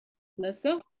Let's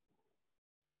go.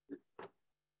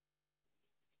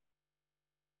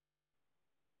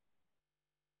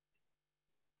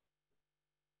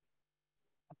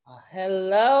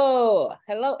 Hello,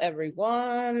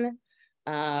 everyone.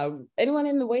 Anyone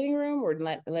in the waiting room? We're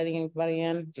letting anybody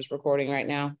in? Just recording right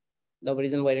now.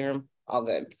 Nobody's in the waiting room. All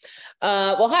good.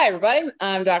 Well, hi, everybody.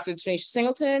 I'm Dr. Tanisha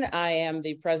Singleton. I am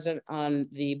the president on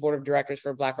the board of directors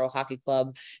for Black Girl Hockey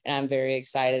Club, and I'm very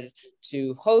excited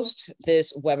to host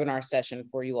this webinar session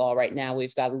for you all right now.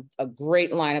 We've got a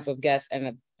great lineup of guests and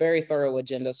a very thorough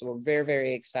agenda, so we're very,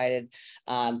 very excited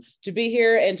to be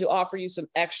here and to offer you some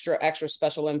extra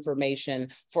special information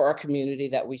for our community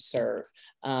that we serve.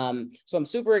 So I'm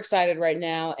super excited right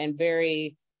now and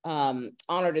very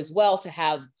honored as well to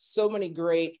have so many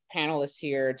great panelists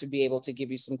here to be able to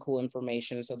give you some cool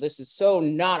information. So this is so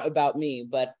not about me,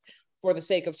 but for the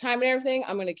sake of time and everything,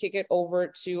 I'm going to kick it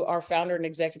over to our founder and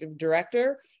executive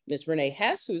director, Ms. Renee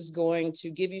Hess, who's going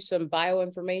to give you some bio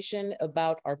information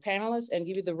about our panelists and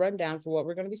give you the rundown for what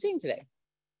we're going to be seeing today.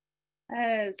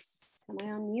 Yes. Am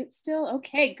I on mute still?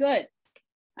 Okay, good.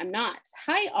 I'm not.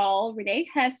 Hi all, Renee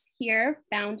Hess here,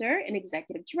 founder and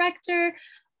executive director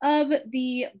of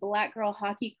the Black Girl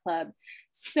Hockey Club.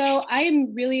 So I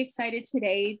am really excited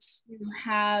today to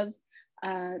have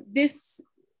this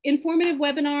informative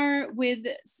webinar with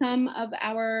some of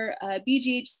our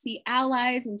BGHC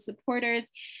allies and supporters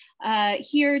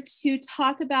here to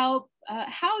talk about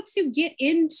how to get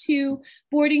into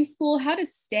boarding school, how to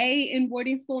stay in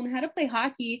boarding school, and how to play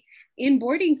hockey in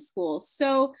boarding school.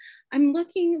 So I'm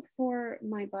looking for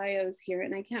my bios here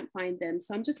and I can't find them.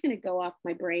 So I'm just going to go off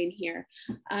my brain here.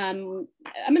 I'm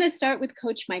going to start with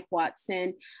Coach Mike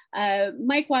Watson.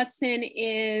 Mike Watson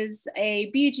is a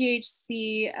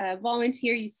BGHC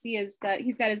volunteer. You see he's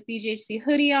got his BGHC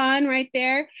hoodie on right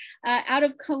there, out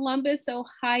of Columbus,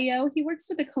 Ohio. He works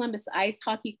with the Columbus Ice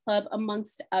Hockey Club,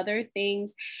 amongst other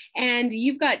things. And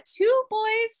you've got two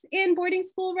boys in boarding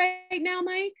school right now,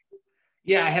 Mike?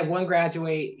 Yeah, I have one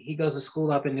graduate. He goes to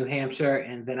school up in New Hampshire,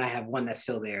 and then I have one that's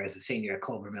still there as a senior at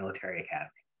Culver Military Academy.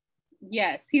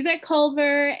 Yes, he's at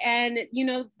Culver, and you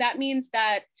know that means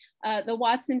that the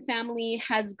Watson family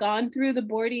has gone through the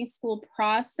boarding school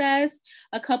process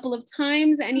a couple of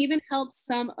times and even helped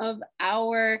some of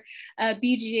our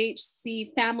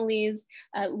BGHC families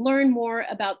learn more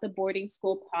about the boarding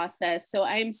school process. So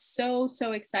I'm so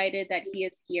excited that he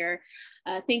is here.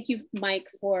 Thank you, Mike,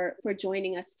 for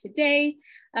joining us today.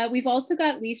 We've also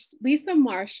got Lisa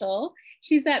Marshall.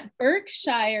 She's at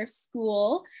Berkshire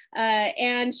School,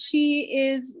 and she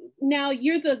is now,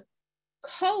 you're the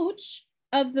coach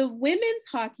of the women's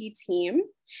hockey team.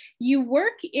 You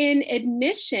work in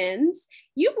admissions.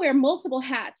 You wear multiple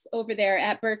hats over there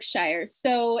at Berkshire.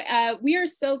 So we are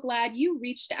so glad you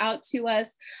reached out to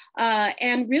us.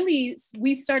 And really,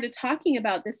 we started talking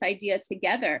about this idea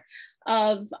together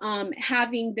of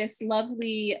having this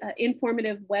lovely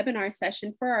informative webinar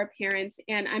session for our parents.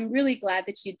 And I'm really glad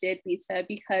that you did, Lisa,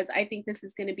 because I think this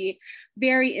is going to be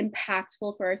very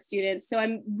impactful for our students. So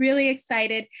I'm really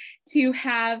excited to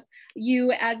have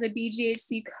you as a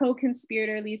BGHC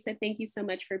co-conspirator. Lisa, thank you so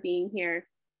much for being here.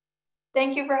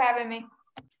 Thank you for having me.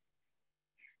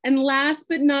 And last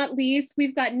but not least,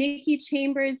 we've got Nikki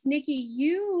Chambers. Nikki,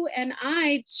 you and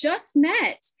I just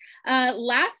met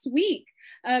last week.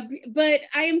 But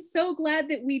I am so glad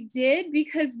that we did,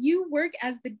 because you work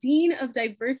as the Dean of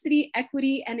Diversity,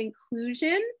 Equity, and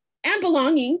Inclusion and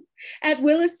Belonging at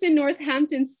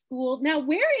Williston-Northampton School. Now,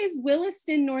 where is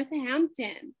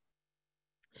Williston-Northampton?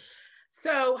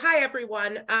 So, hi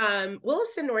everyone.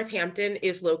 Williston-Northampton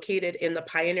is located in the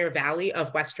Pioneer Valley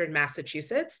of Western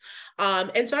Massachusetts.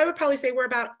 And so I would probably say we're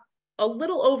about a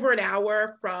little over an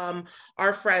hour from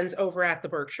our friends over at the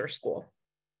Berkshire School.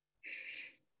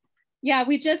 Yeah,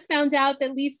 we just found out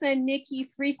that Lisa and Nikki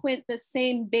frequent the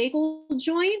same bagel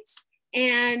joint,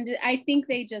 and I think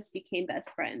they just became best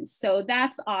friends. So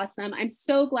that's awesome. I'm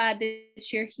so glad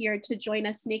that you're here to join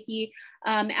us, Nikki.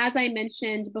 As I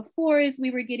mentioned before, as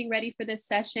we were getting ready for this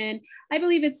session, I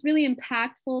believe it's really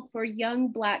impactful for young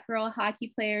Black girl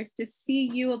hockey players to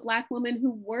see you, a Black woman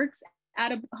who works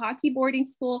at a hockey boarding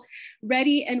school,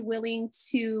 ready and willing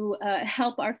to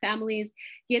help our families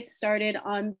get started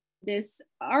on this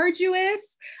arduous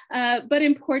but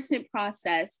important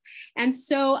process. And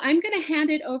so I'm going to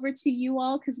hand it over to you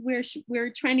all, because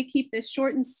we're trying to keep this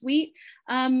short and sweet.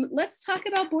 Let's talk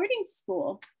about boarding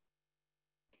school.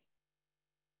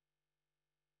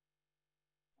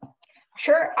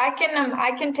 Sure, I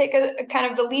can take a kind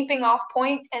of the leaping off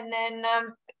point and then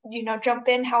jump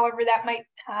in however that might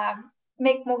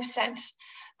make most sense.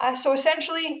 So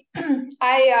essentially,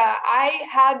 I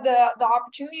had the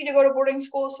opportunity to go to boarding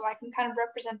school, so I can kind of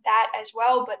represent that as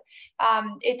well. But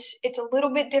it's a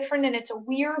little bit different, and it's a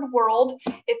weird world.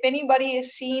 If anybody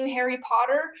has seen Harry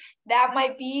Potter, that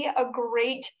might be a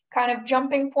great kind of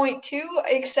jumping point too.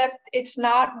 Except it's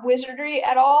not wizardry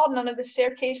at all. None of the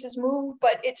staircases move,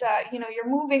 but it's you're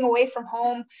moving away from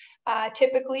home.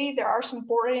 Typically, there are some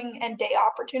boarding and day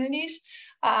opportunities.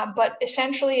 But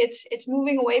essentially it's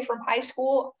moving away from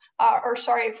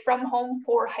from home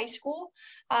for high school.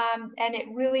 And it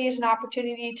really is an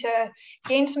opportunity to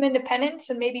gain some independence,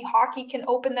 and maybe hockey can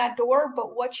open that door.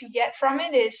 But what you get from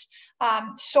it is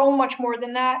so much more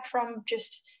than that, from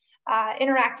just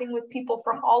interacting with people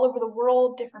from all over the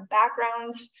world, different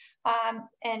backgrounds,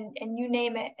 and you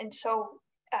name it. And so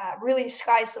really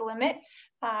sky's the limit.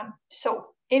 So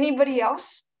anybody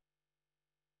else?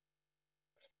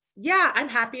 Yeah, I'm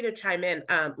happy to chime in.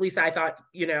 Lisa, I thought,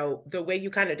 the way you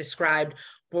kind of described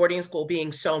boarding school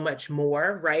being so much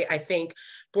more, right? I think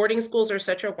boarding schools are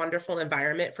such a wonderful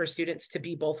environment for students to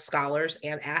be both scholars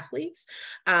and athletes.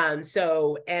 And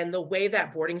the way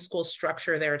that boarding schools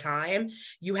structure their time,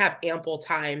 you have ample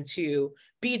time to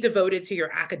be devoted to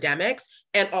your academics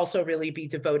and also really be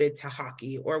devoted to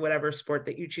hockey or whatever sport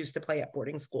that you choose to play at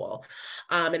boarding school.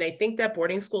 And I think that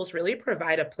boarding schools really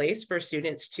provide a place for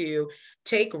students to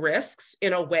take risks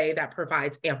in a way that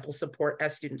provides ample support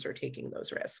as students are taking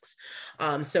those risks.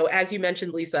 So as you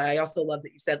mentioned, Lisa, I also love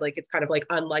that you said, like, it's kind of like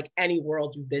unlike any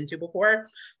world you've been to before.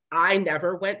 I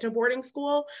never went to boarding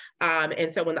school.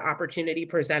 And so when the opportunity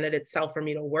presented itself for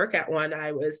me to work at one,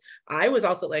 I was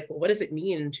also like, well, what does it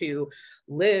mean to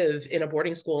live in a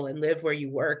boarding school and live where you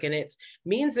work? And it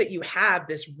means that you have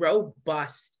this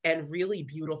robust and really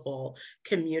beautiful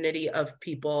community of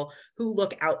people who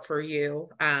look out for you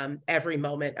every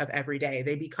moment of every day.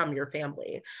 They become your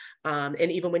family.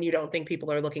 And even when you don't think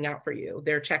people are looking out for you,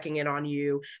 they're checking in on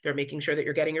you. They're making sure that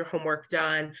you're getting your homework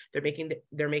done.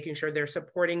 They're making sure they're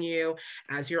supporting you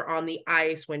as you're on the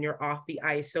ice, when you're off the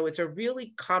ice. So it's a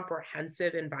really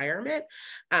comprehensive environment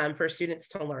for students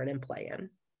to learn and play in.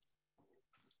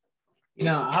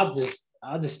 I'll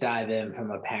just dive in from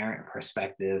a parent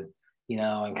perspective,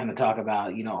 and kind of talk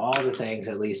about, all the things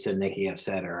that Lisa and Nikki have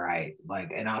said are right.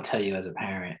 Like, and I'll tell you as a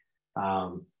parent,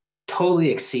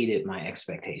 totally exceeded my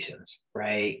expectations,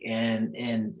 right? And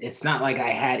it's not like I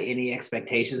had any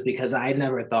expectations, because I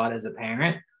never thought as a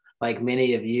parent, like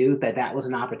many of you, that was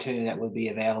an opportunity that would be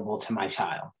available to my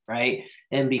child, right?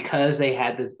 And because they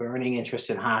had this burning interest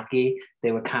in hockey,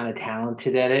 they were kind of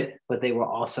talented at it, but they were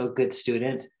also good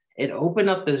students. It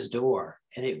opened up this door,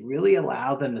 and it really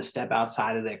allowed them to step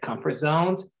outside of their comfort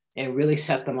zones and really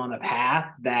set them on a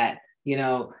path that,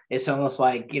 it's almost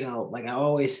like, like I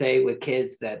always say with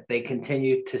kids, that they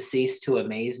continue to cease to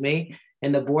amaze me.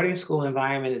 And the boarding school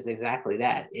environment is exactly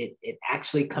that. It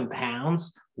actually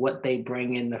compounds what they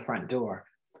bring in the front door.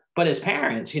 But as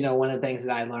parents, one of the things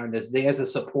that I learned is there's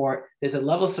a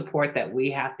level of support that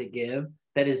we have to give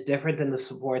that is different than the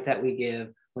support that we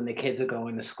give when the kids are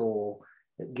going to school,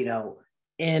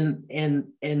 in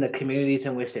the communities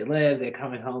in which they live. They're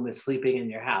coming home and sleeping in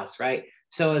your house, right?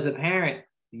 So as a parent,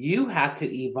 you have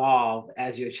to evolve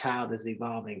as your child is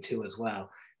evolving too as well.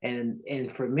 And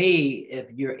for me, if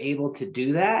you're able to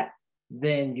do that,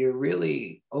 then you're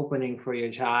really opening for your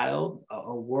child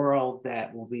a world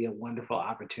that will be a wonderful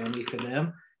opportunity for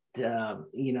them to,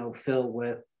 fill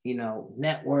with,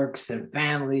 networks and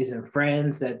families and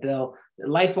friends that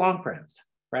lifelong friends,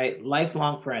 right?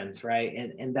 Lifelong friends, right?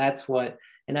 And that's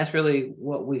really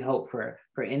what we hope for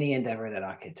any endeavor that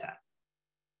our kids have.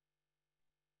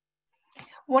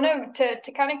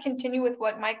 To kind of continue with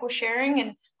what Mike was sharing,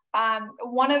 and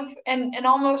and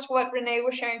almost what Renee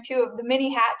was sharing too, of the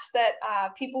many hats that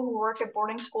people who work at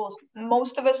boarding schools,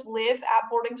 most of us live at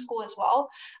boarding school as well.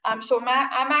 So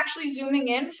I'm actually zooming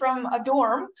in from a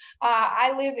dorm.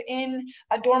 I live in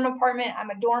a dorm apartment. I'm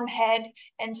a dorm head.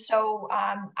 And so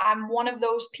I'm one of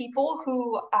those people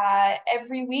who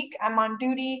every week I'm on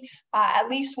duty at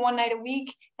least one night a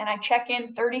week, and I check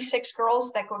in 36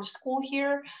 girls that go to school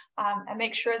here. I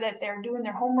make sure that they're doing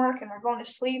their homework and they're going to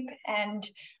sleep. And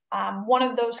one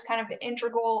of those kind of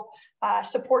integral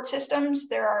support systems,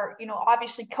 there are,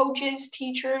 obviously coaches,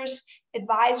 teachers,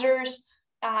 advisors,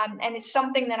 and it's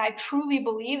something that I truly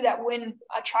believe that when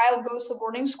a child goes to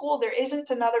boarding school, there isn't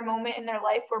another moment in their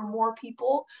life where more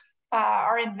people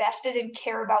are invested and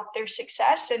care about their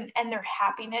success and their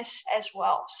happiness as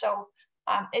well. So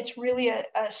it's really a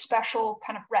special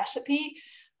kind of recipe.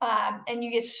 And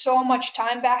you get so much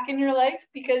time back in your life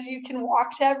because you can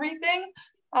walk to everything.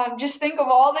 Just think of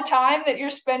all the time that you're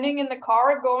spending in the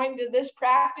car going to this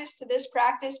practice,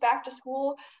 back to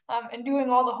school, and doing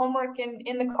all the homework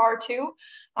in the car too.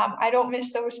 I don't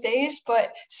miss those days,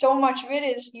 but so much of it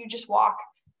is you just walk.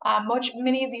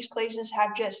 Many of these places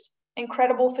have just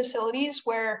incredible facilities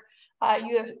where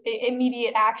you have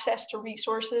immediate access to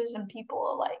resources and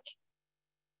people alike.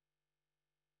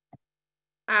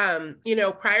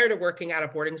 Prior to working at a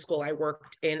boarding school, I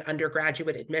worked in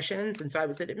undergraduate admissions. And so I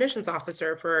was an admissions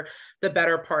officer for the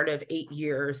better part of 8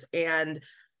 years. And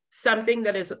something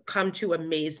that has come to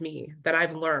amaze me that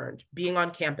I've learned being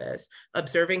on campus,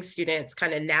 observing students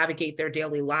kind of navigate their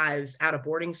daily lives at a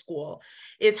boarding school,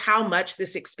 is how much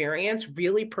this experience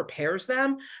really prepares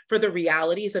them for the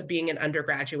realities of being an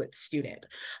undergraduate student.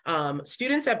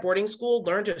 Students at boarding school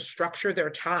learn to structure their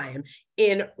time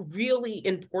in really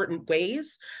important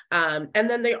ways. And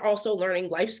then they're also learning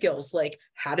life skills like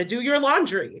how to do your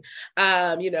laundry,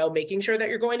 making sure that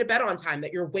you're going to bed on time,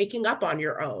 that you're waking up on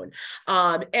your own.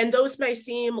 And those may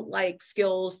seem like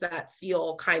skills that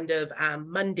feel kind of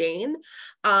mundane,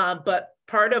 but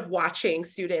part of watching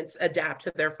students adapt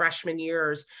to their freshman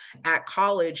years at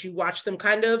college, you watch them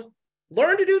kind of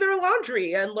learn to do their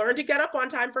laundry and learn to get up on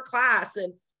time for class,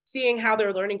 and seeing how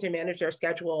they're learning to manage their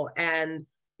schedule. And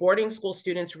boarding school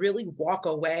students really walk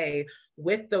away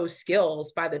with those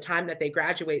skills by the time that they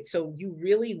graduate. So you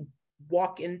really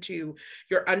walk into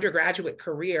your undergraduate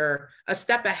career a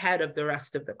step ahead of the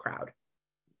rest of the crowd.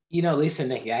 Lisa,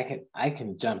 Nikki, I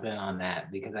can jump in on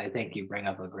that because I think you bring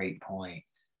up a great point.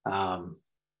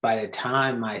 By the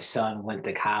time my son went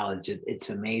to college,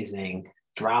 it's amazing.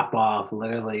 Drop off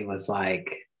literally was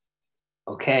like,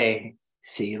 okay,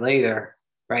 see you later.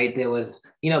 Right. There was,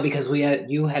 because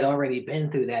you had already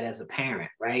been through that as a parent,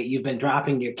 right? You've been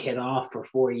dropping your kid off for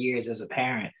 4 years as a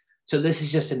parent. So this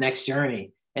is just the next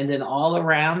journey. And then all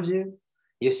around you,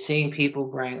 you're seeing people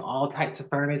bring all types of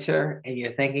furniture, and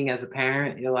you're thinking as a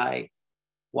parent, you're like,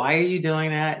 why are you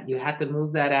doing that? You have to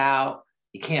move that out.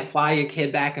 You can't fly your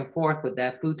kid back and forth with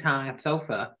that futon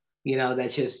sofa,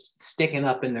 that's just sticking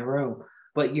up in the room.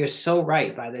 But you're so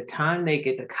right. By the time they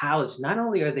get to college, not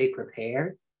only are they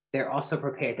prepared, they're also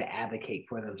prepared to advocate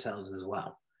for themselves as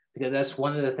well. Because that's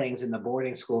one of the things in the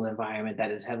boarding school environment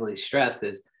that is heavily stressed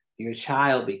is your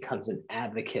child becomes an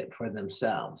advocate for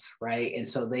themselves, right? And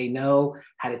so they know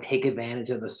how to take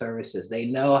advantage of the services. They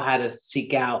know how to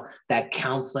seek out that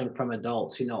counseling from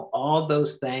adults, all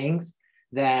those things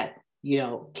that,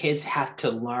 kids have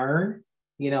to learn,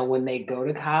 when they go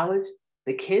to college.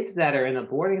 The kids that are in a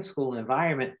boarding school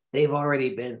environment, they've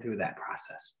already been through that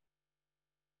process.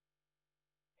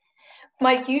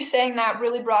 Mike, you saying that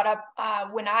really brought up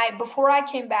before I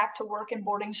came back to work in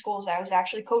boarding schools, I was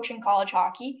actually coaching college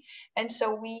hockey. And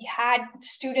so we had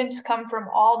students come from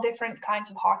all different kinds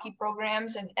of hockey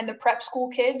programs and the prep school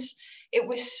kids. It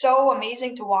was so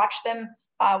amazing to watch them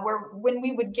when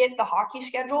we would get the hockey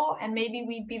schedule and maybe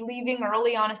we'd be leaving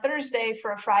early on a Thursday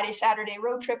for a Friday, Saturday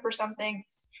road trip or something.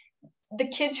 The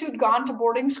kids who'd gone to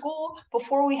boarding school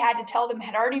before we had to tell them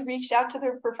had already reached out to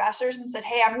their professors and said,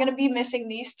 hey, I'm going to be missing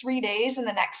these 3 days in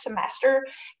the next semester.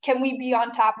 Can we be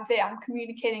on top of it? I'm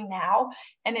communicating now.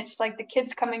 And it's like the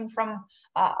kids coming from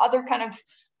other kind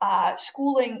of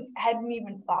schooling hadn't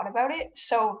even thought about it.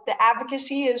 So the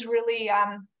advocacy is really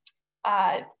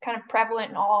kind of prevalent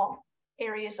in all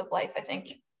areas of life, I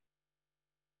think.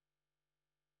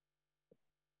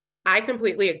 I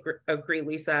completely agree,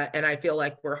 Lisa. And I feel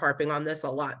like we're harping on this a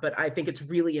lot, but I think it's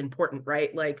really important,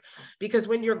 right? Because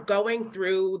when you're going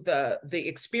through the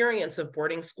experience of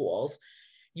boarding schools,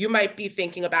 you might be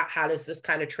thinking about how does this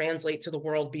kind of translate to the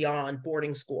world beyond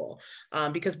boarding school?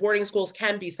 Because boarding schools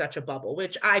can be such a bubble,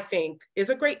 which I think is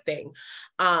a great thing.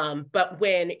 But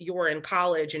when you're in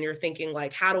college and you're thinking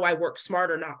how do I work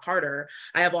smarter, not harder?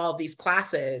 I have all of these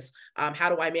classes. How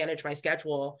do I manage my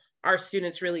schedule? Our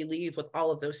students really leave with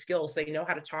all of those skills. They know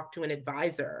how to talk to an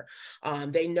advisor.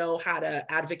 They know how to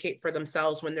advocate for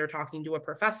themselves when they're talking to a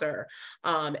professor,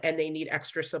 and they need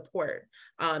extra support.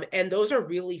 And those are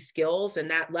really skills, and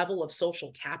that level of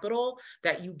social capital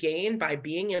that you gain by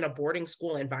being in a boarding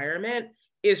school environment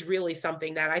is really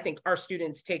something that I think our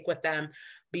students take with them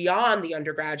beyond the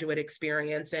undergraduate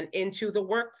experience and into the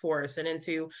workforce and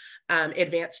into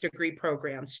advanced degree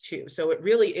programs too. So it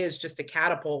really is just a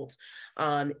catapult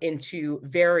into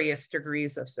various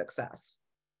degrees of success.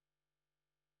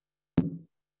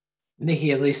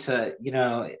 Nikki and Lisa,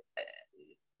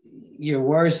 your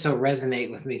words so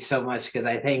resonate with me so much because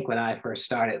I think when I first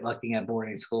started looking at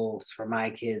boarding schools for my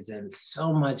kids and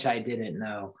so much I didn't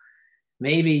know,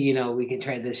 maybe, you know, we can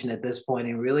transition at this point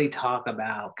and really talk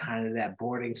about kind of that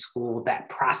boarding school, that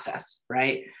process,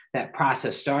 right? That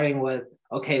process starting with,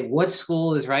 okay, what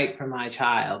school is right for my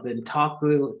child, and talk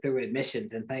through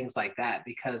admissions and things like that,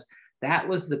 because that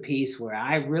was the piece where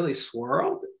I really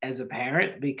swirled as a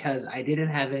parent because I didn't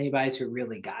have anybody to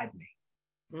really guide me.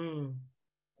 Mm.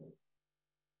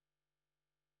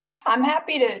 I'm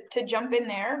happy to jump in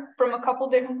there from a couple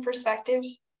different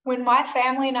perspectives. When my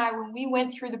family and I, when we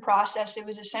went through the process, it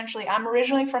was essentially, I'm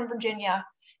originally from Virginia,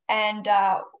 and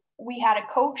we had a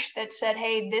coach that said,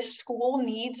 hey, this school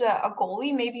needs a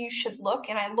goalie. Maybe you should look.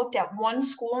 And I looked at one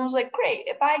school and was like, great,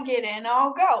 if I get in,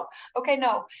 I'll go. Okay,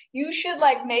 no, you should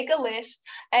like make a list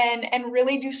and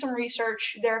really do some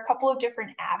research. There are a couple of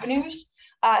different avenues.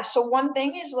 So one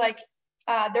thing is like,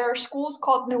 there are schools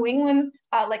called New England,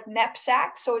 like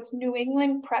NEPSAC, so it's New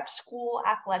England Prep School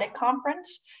Athletic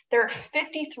Conference. There are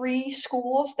 53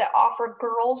 schools that offer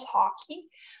girls hockey.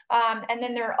 And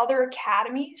then there are other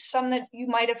academies, some that you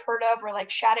might have heard of are like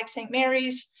Shattuck St.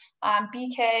 Mary's,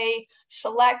 BK,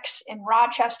 Selects in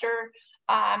Rochester,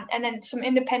 and then some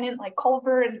independent like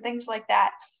Culver and things like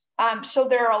that. So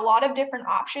there are a lot of different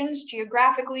options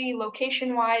geographically,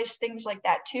 location-wise, things like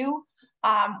that too.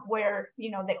 Where,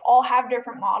 you know, they all have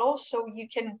different models. So you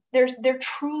can, there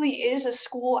truly is a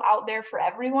school out there for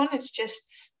everyone. It's just,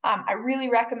 I really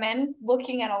recommend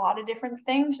looking at a lot of different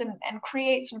things and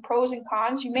create some pros and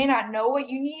cons. You may not know what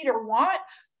you need or want,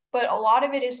 but a lot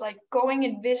of it is like going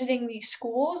and visiting these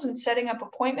schools and setting up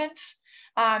appointments.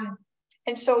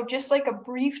 And so just like a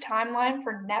brief timeline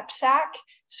for NEPSAC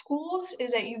schools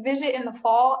is that you visit in the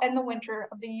fall and the winter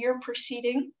of the year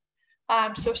preceding.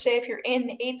 So say if you're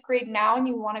in 8th grade now and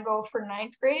you want to go for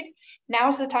 9th grade,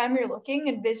 now's the time you're looking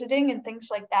and visiting and things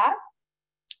like that.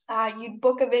 You'd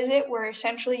book a visit where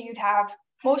essentially you'd have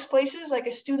most places like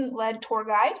a student-led tour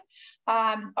guide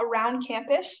around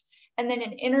campus, and then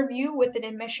an interview with an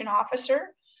admission officer.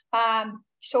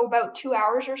 So about 2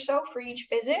 hours or so for each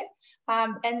visit.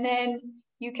 And then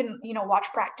you can, you know, watch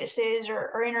practices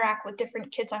or interact with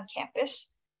different kids on campus.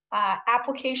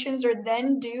 Applications are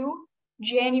then due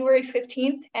January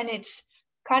 15th, and it's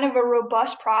kind of a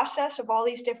robust process of all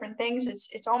these different things.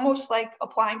 It's almost like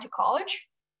applying to college.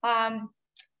 And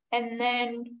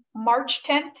then March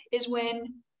 10th is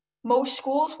when most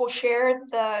schools will share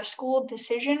the school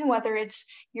decision, whether it's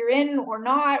you're in or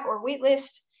not, or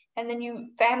waitlist. And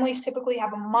then families typically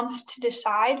have a month to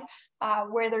decide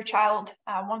where their child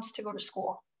wants to go to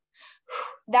school.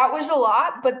 That was a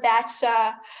lot, but that's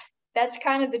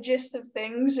kind of the gist of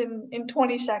things in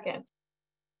 20 seconds.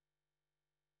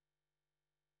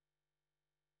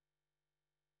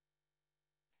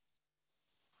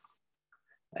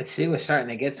 Let's see, we're starting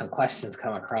to get some questions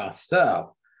come across.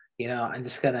 So, you know, I'm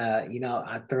just gonna, you know,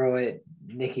 I throw it,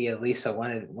 Nikki and Lisa,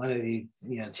 one of you,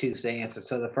 you know, choose to answer.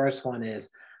 So the first one is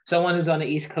someone who's on the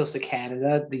East Coast of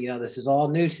Canada, you know, this is all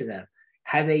new to them.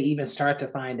 Have they even start to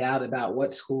find out about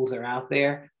what schools are out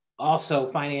there? Also,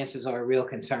 finances are a real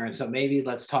concern. So maybe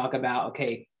let's talk about,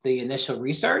 okay, the initial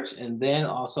research, and then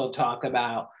also talk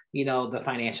about, you know, the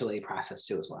financial aid process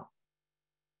too as well.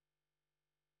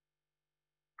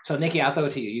 So Nikki, I'll throw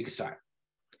it to you. You can start.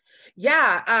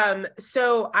 Yeah,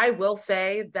 so I will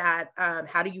say that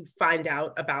how do you find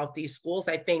out about these schools?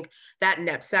 I think that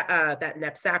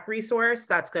NEPSAC resource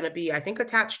that's going to be, I think,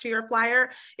 attached to your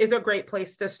flyer is a great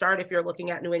place to start if you're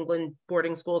looking at New England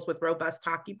boarding schools with robust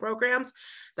hockey programs.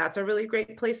 That's a really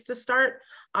great place to start.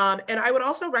 And I would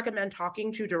also recommend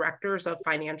talking to directors of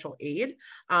financial aid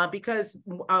because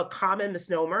a common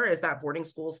misnomer is that boarding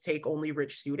schools take only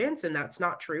rich students, and that's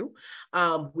not true.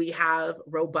 We have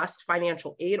robust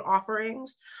financial aid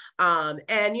offerings.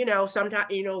 And, you know, sometimes,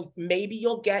 you know, maybe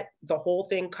you'll get the whole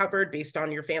thing covered based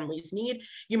on your family's need.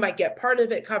 You might get part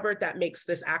of it covered that makes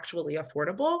this actually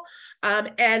affordable.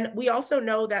 And we also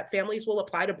know that families will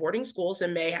apply to boarding schools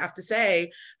and may have to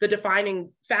say the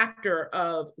defining factor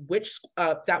of which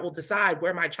that will decide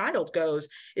where my child goes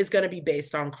is going to be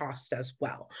based on cost as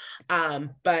well.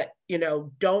 But, you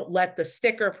know, don't let the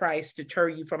sticker price deter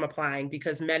you from applying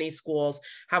because many schools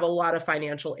have a lot of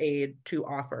financial aid to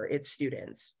offer its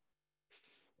students.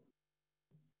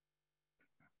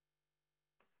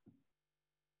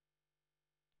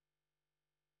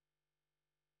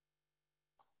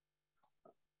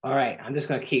 All right, I'm just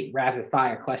going to keep rapid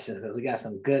fire questions because we got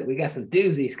some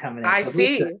doozies coming in. I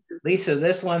see. Lisa,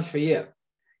 this one's for you.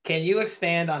 Can you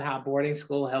expand on how boarding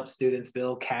school helps students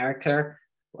build character?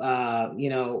 You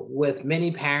know, with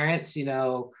many parents, you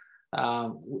know,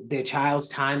 their child's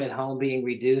time at home being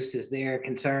reduced, is there a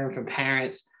concern from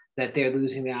parents that they're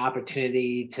losing the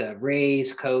opportunity to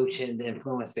raise, coach, and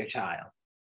influence their child?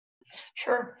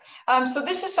 Sure. So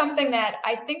this is something that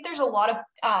I think there's a lot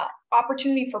of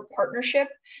opportunity for partnership.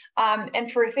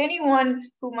 And for if anyone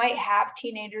who might have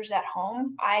teenagers at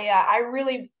home, I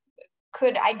really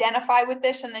could identify with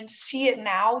this and then see it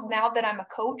now that I'm a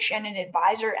coach and an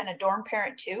advisor and a dorm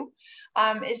parent too,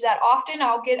 is that often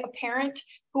I'll get a parent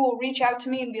who will reach out to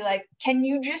me and be like, can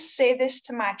you just say this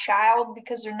to my child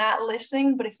because they're not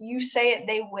listening, but if you say it,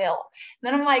 they will. And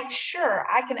then I'm like, sure,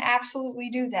 I can absolutely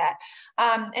do that.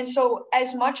 And so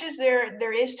as much as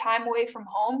there is time away from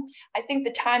home, I think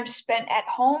the time spent at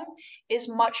home is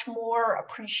much more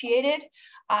appreciated.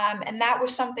 And that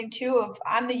was something too of,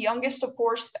 I'm the youngest of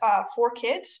four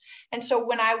kids. And so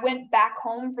when I went back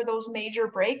home for those major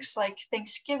breaks, like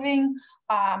Thanksgiving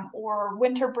or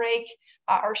winter break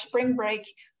or spring break,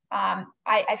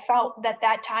 I felt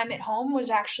that time at home was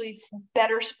actually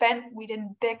better spent. We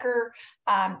didn't bicker.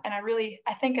 And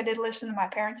I think I did listen to my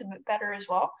parents a bit better as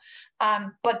well.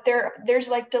 But there's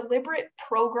like deliberate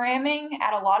programming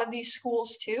at a lot of these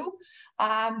schools too.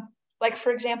 Like,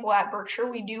 for example, at Berkshire,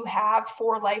 we do have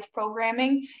For Life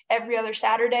programming every other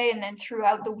Saturday and then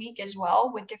throughout the week as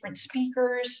well, with different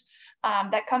speakers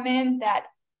that come in that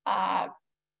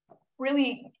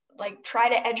really like try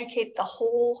to educate the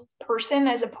whole person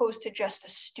as opposed to just a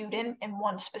student in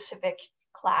one specific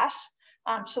class.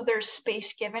 So there's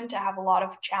space given to have a lot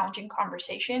of challenging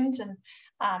conversations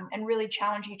and really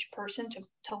challenge each person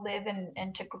to live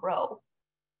and to grow.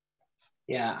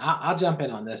 Yeah, I'll jump in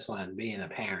on this one, being a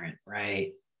parent,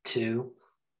 right? Too.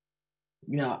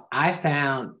 I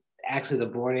found actually the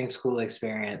boarding school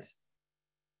experience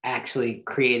actually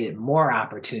created more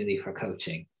opportunity for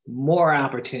coaching, more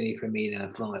opportunity for me to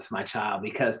influence my child,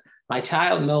 because my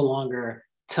child no longer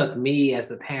took me as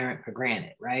the parent for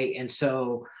granted, right? And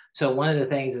so one of the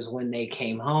things is when they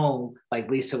came home, like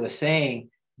Lisa was saying,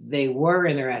 they were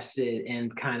interested in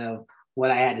kind of what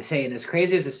I had to say. And as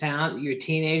crazy as it sounds, your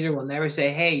teenager will never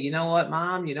say, hey, you know what,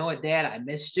 mom, you know what, dad, I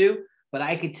missed you. But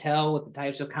I could tell with the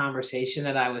types of conversation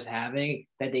that I was having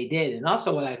that they did. And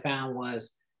also what I found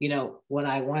was, when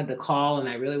I wanted to call and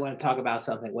I really wanted to talk about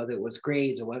something, whether it was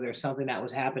grades or whether it was something that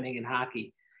was happening in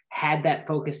hockey, had that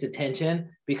focused attention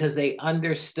because they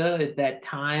understood that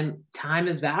time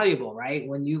is valuable, right?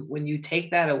 When you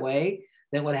take that away,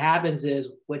 then what happens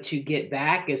is what you get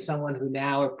back is someone who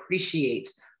now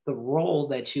appreciates the role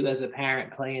that you as a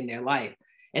parent play in their life.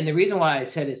 And the reason why I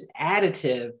said it's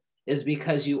additive is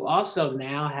because you also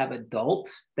now have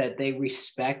adults that they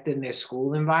respect in their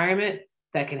school environment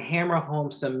that can hammer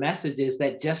home some messages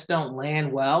that just don't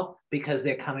land well because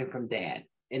they're coming from dad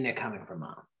and they're coming from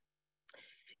mom.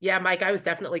 Yeah, Mike, I was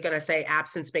definitely going to say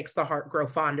absence makes the heart grow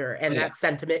fonder. And that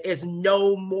sentiment is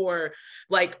no more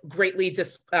like greatly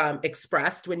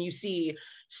expressed when you see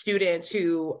students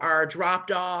who are dropped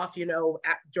off,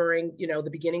 during, the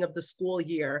beginning of the school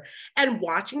year, and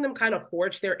watching them kind of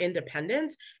forge their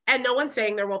independence. And no one's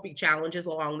saying there won't be challenges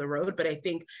along the road, but I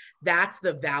think that's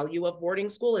the value of boarding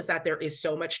school, is that there is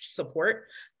so much support.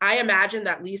 I imagine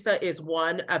that Lisa is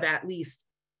one of at least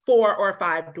 4 or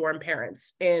 5 dorm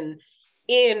parents in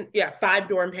 5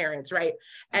 dorm parents, right?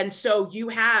 And so you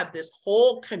have this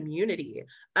whole community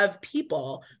of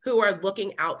people who are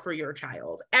looking out for your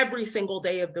child every single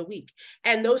day of the week.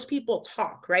 And those people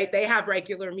talk, right? They have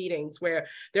regular meetings where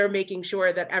they're making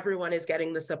sure that everyone is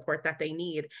getting the support that they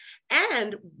need.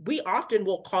 And we often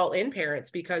will call in parents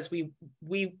because we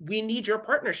need your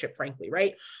partnership, frankly,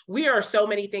 right? We are so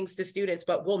many things to students,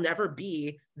 but we'll never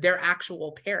be their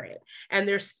actual parent. And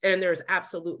there's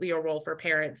absolutely a role for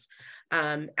parents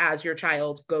as your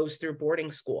child goes through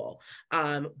boarding school.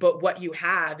 But what you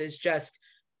have is just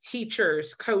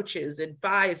teachers, coaches,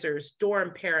 advisors,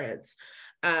 dorm parents,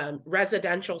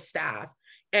 residential staff,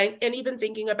 and even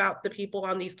thinking about the people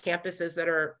on these campuses that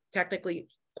are technically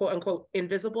quote unquote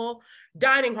invisible,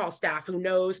 dining hall staff who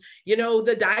knows,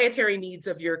 the dietary needs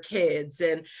of your kids,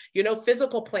 and,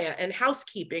 physical plant and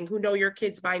housekeeping who know your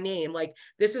kids by name. Like,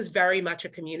 this is very much a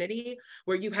community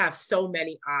where you have so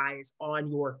many eyes on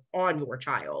your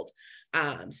child.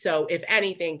 So if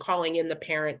anything, calling in the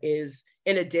parent is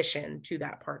in addition to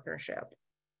that partnership.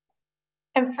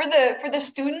 And for the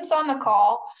students on the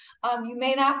call, you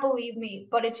may not believe me,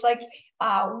 but it's like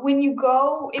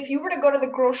if you were to go to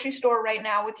the grocery store right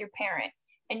now with your parent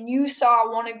and you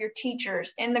saw one of your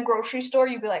teachers in the grocery store,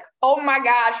 you'd be like, oh my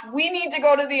gosh, we need to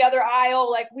go to the other aisle.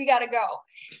 Like, we got to go.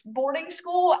 Boarding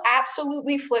school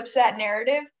absolutely flips that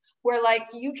narrative, where like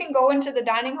you can go into the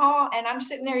dining hall and I'm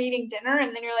sitting there eating dinner,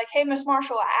 and then you're like, hey, Miss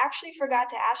Marshall, I actually forgot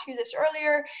to ask you this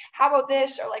earlier. How about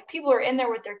this? Or like people are in there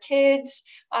with their kids.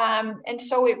 And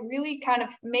so it really kind of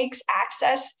makes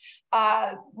access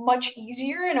much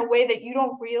easier in a way that you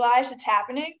don't realize it's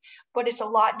happening, but it's a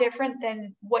lot different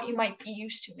than what you might be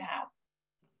used to now.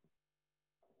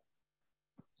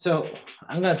 So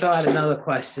I'm going to throw out another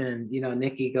question. You know,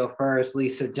 Nikki, go first.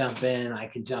 Lisa, jump in. I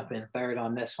can jump in third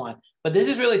on this one. But this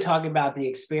is really talking about the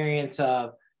experience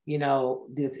of, you know,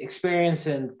 this experience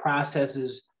and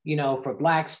processes, you know, for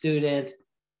Black students,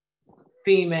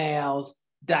 females,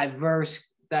 diverse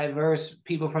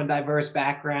people from diverse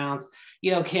backgrounds. You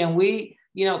know, can we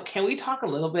talk a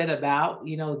little bit about,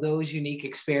 you know, those unique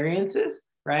experiences?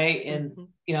 Right. And,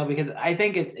 you know, because I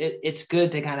think it's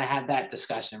good to kind of have that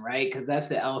discussion, right? Because that's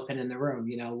the elephant in the room.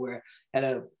 You know, we're at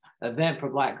an event for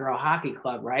Black Girl Hockey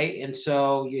Club, right? And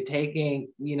so you're taking,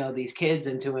 you know, these kids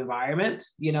into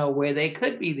environments, you know, where they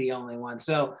could be the only one.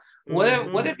 So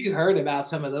what have you heard about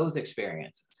some of those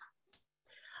experiences?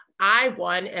 I,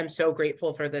 am so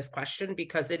grateful for this question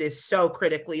because it is so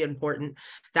critically important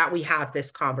that we have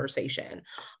this conversation.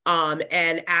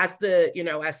 And as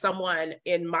as someone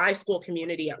in my school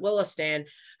community at Williston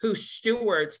who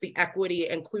stewards the equity,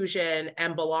 inclusion,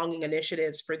 and belonging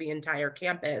initiatives for the entire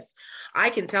campus,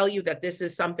 I can tell you that this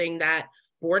is something that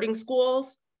boarding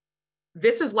schools,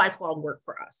 this is lifelong work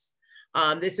for us.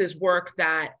 This is work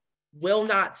that will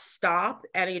not stop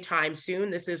anytime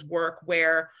soon. This is work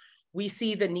where we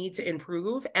see the need to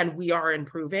improve, and we are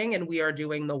improving, and we are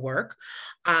doing the work.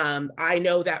 I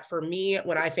know that for me,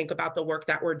 when I think about the work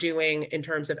that we're doing in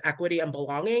terms of equity and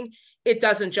belonging, it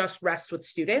doesn't just rest with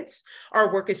students.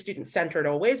 Our work is student-centered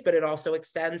always, but it also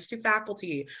extends to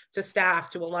faculty, to staff,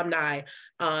 to alumni,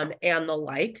 and the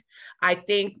like. I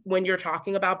think when you're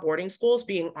talking about boarding schools,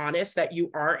 being honest that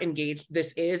you are engaged,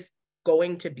 this is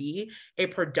going to be a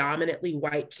predominantly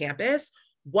white campus.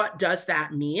 What does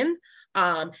that mean?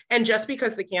 And just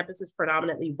because the campus is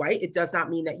predominantly white, it does not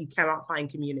mean that you cannot find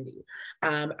community.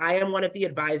 I am one of the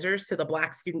advisors to the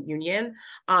Black Student Union,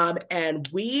 and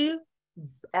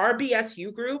our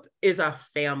BSU group is a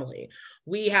family.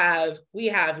 We have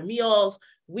meals.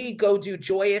 We go do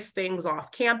joyous things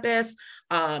off campus.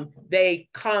 They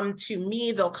come to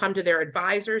me, they'll come to their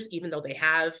advisors, even though they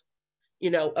have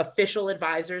official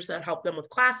advisors that help them with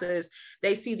classes.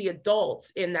 They see the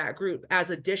adults in that group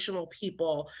as additional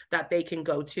people that they can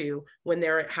go to when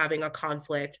they're having a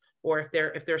conflict or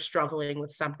if they're struggling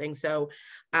with something. So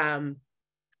you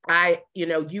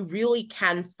really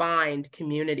can find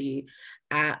community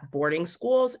at boarding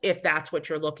schools if that's what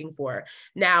you're looking for.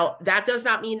 Now, that does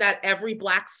not mean that every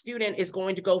Black student is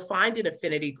going to go find an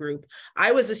affinity group.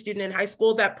 I was a student in high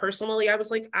school that personally, I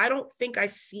was like, I don't think I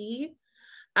see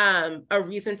a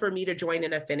reason for me to join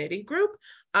an affinity group.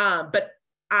 But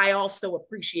I also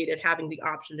appreciated having the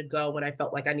option to go when I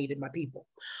felt like I needed my people.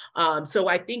 So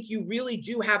I think you really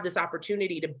do have this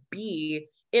opportunity to be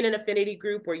in an affinity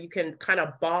group where you can kind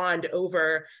of bond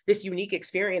over this unique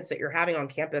experience that you're having on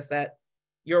campus that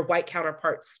your white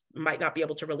counterparts might not be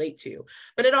able to relate to.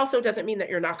 But it also doesn't mean that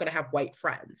you're not going to have white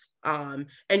friends. And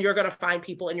you're going to find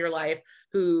people in your life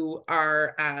who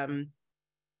are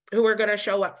going to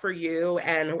show up for you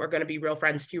and who are going to be real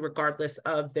friends to you regardless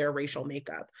of their racial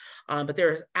makeup. But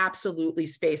there's absolutely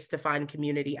space to find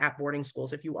community at boarding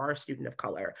schools if you are a student of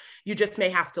color. You just may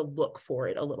have to look for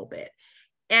it a little bit.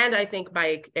 And I think,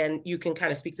 Mike, and you can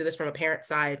kind of speak to this from a parent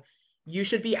side, you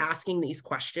should be asking these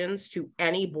questions to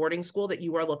any boarding school that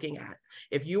you are looking at.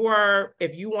 If you want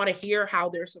to hear how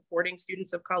they're supporting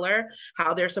students of color,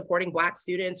 how they're supporting Black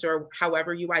students, or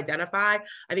however you identify,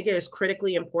 I think it is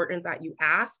critically important that you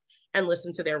ask and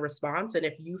listen to their response. And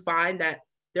if you find that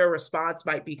their response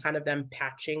might be kind of them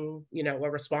patching, a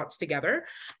response together,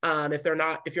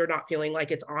 if you're not feeling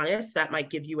like it's honest, that might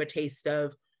give you a taste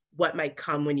of what might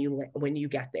come when you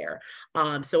get there.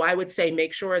 So I would say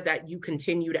make sure that you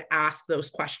continue to ask those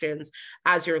questions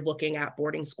as you're looking at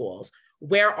boarding schools.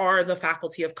 Where are the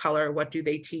faculty of color? What do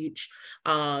they teach?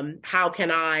 How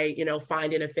can I,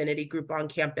 find an affinity group on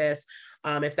campus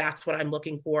if that's what I'm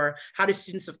looking for? How do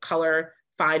students of color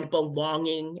find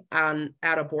belonging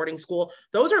at a boarding school?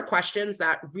 Those are questions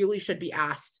that really should be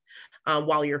asked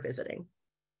while you're visiting.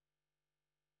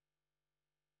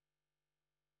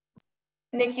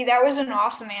 Nikki, that was an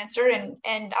awesome answer. And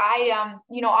I,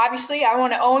 obviously I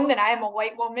want to own that I am a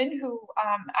white woman who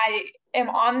I am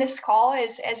on this call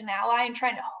as an ally and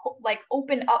trying to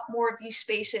open up more of these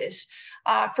spaces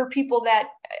for people that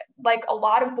like a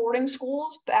lot of boarding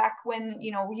schools back when,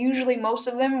 usually most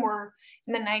of them were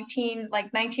in the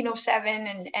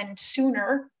 1907 and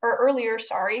sooner or earlier,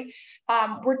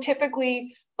 were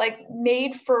typically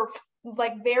made for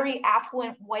like very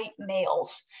affluent white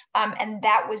males. And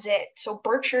that was it. So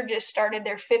Berkshire just started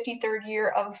their 53rd year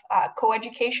of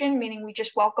coeducation, meaning we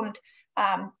just welcomed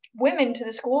women to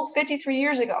the school 53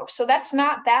 years ago. So that's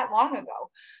not that long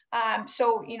ago.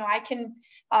 So, you know, I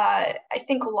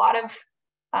think a lot of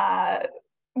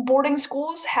boarding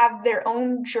schools have their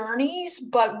own journeys,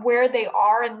 but where they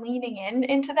are and leaning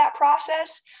into that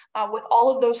process with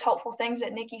all of those helpful things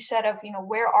that Nikki said of, you know,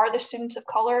 where are the students of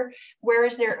color?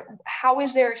 How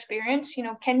is their experience? You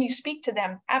know, can you speak to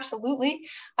them? Absolutely.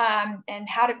 And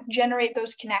how to generate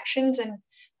those connections, and,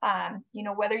 you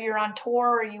know, whether you're on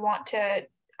tour or you want to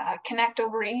connect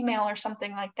over email or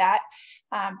something like that.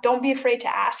 Don't be afraid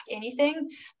to ask anything.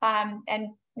 And,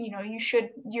 you know,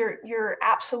 you're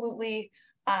absolutely,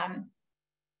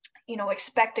 you know,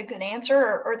 expect a good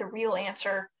answer or the real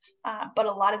answer. But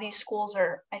a lot of these schools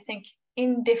are, I think,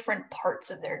 in different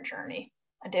parts of their journey.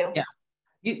 I do. Yeah.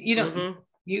 You know,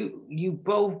 you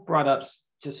both brought up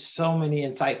just so many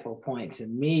insightful points.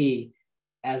 And me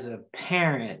as a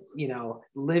parent, you know,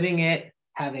 living it,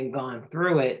 having gone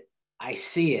through it, I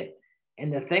see it.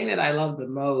 And the thing that I love the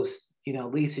most, you know,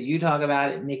 Lisa, you talk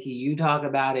about it, Nikki, you talk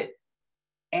about it,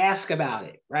 ask about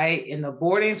it, right? In the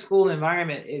boarding school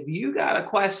environment, if you got a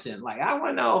question, like, I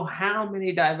want to know how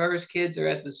many diverse kids are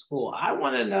at the school. I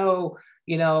want to know,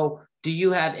 you know, do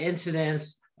you have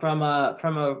incidents from a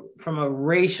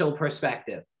racial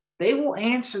perspective? They will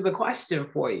answer the question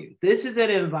for you. This is an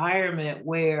environment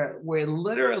where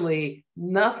literally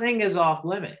nothing is off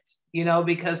limits, you know,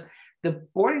 because the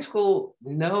boarding school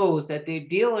knows that they're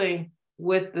dealing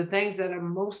with the things that are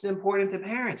most important to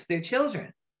parents, their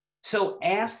children. So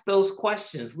ask those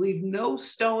questions, leave no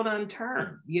stone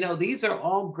unturned. You know, these are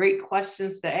all great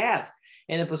questions to ask.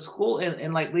 And if a school,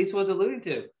 and like Lisa was alluding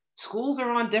to, schools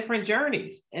are on different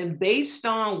journeys. And based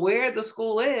on where the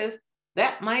school is,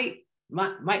 that might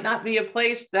not be a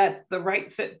place that's the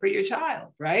right fit for your child,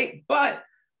 right? But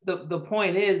the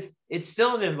point is, it's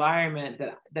still an environment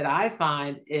that I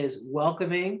find is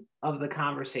welcoming of the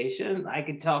conversation. I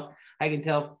can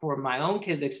tell for my own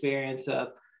kids' experience of,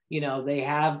 you know, they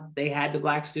had the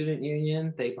Black Student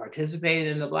Union, they participated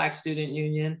in the Black Student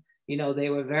Union, you know, they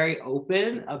were very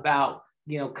open about,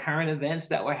 you know, current events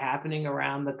that were happening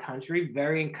around the country,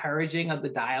 very encouraging of the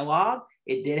dialogue.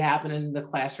 It did happen in the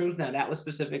classrooms. Now that was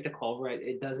specific to Culver.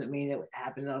 It doesn't mean it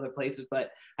happened in other places,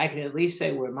 but I can at least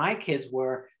say where my kids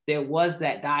were, there was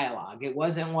that dialogue. It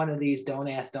wasn't one of these don't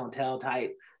ask, don't tell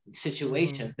type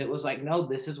situations. It was like, no,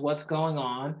 this is what's going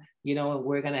on, you know, and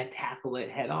we're going to tackle it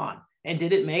head on. And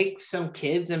did it make some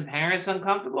kids and parents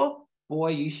uncomfortable?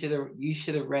 Boy, you should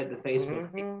have read the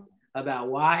Facebook about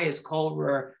why is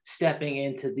Culver stepping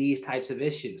into these types of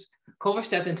issues. Culver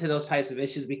stepped into those types of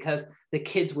issues because the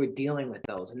kids were dealing with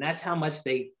those. And that's how much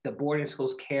the boarding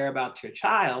schools care about your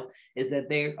child, is that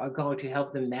they are going to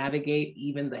help them navigate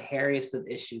even the hairiest of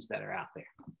issues that are out there.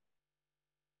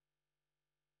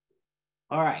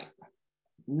 All right,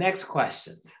 next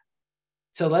questions.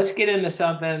 So let's get into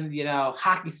something, you know,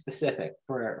 hockey specific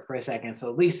for a second.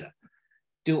 So Lisa,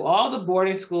 do all the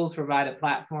boarding schools provide a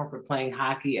platform for playing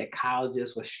hockey at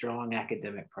colleges with strong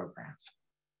academic programs?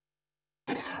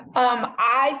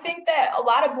 I think that a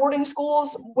lot of boarding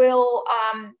schools will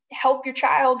help your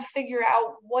child figure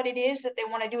out what it is that they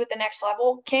want to do at the next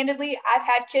level. Candidly, I've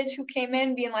had kids who came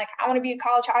in being like, I want to be a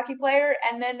college hockey player.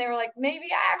 And then they were like, maybe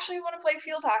I actually want to play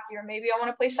field hockey, or maybe I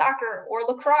want to play soccer or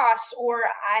lacrosse, or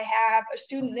I have a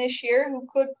student this year who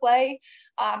could play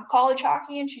college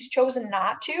hockey and she's chosen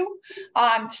not to.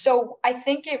 So I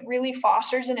think it really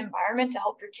fosters an environment to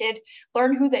help your kid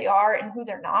learn who they are and who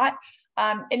they're not.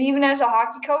 And even as a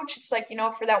hockey coach, it's like, you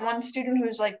know, for that one student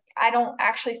who's like, I don't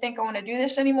actually think I want to do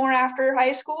this anymore after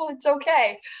high school, it's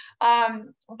okay.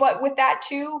 But with that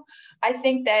too, I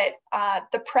think that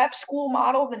the prep school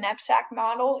model, the NEPSAC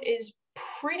model, is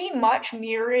pretty much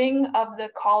mirroring of the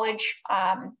college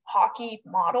hockey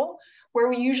model, where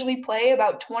we usually play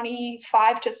about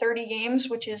 25 to 30 games,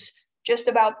 which is just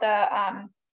about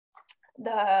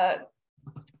the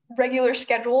regular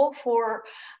schedule for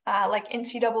like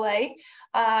NCAA.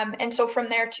 And so from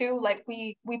there too, like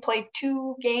we play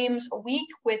 2 games a week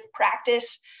with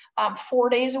practice 4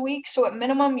 days a week. So at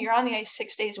minimum, you're on the ice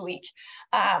 6 days a week,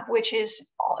 which is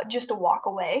just a walk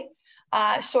away.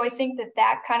 So I think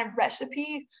that kind of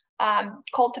recipe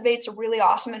cultivates a really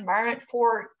awesome environment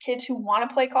for kids who want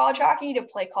to play college hockey to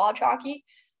play college hockey.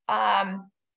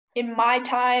 In my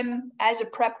time as a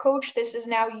prep coach, this is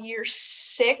now year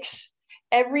 6.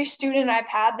 Every student I've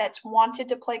had that's wanted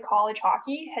to play college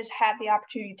hockey has had the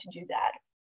opportunity to do that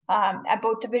at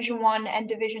both Division I and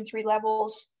Division III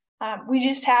levels. We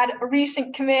just had a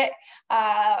recent commit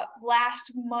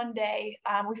last Monday.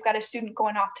 We've got a student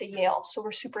going off to Yale, so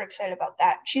we're super excited about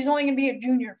that. She's only going to be a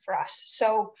junior for us,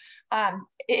 so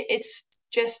it's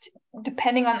just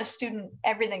depending on the student,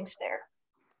 everything's there.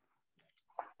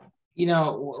 You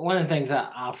know, one of the things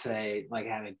that I'll say, like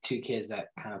having two kids that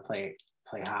kind of play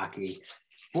hockey,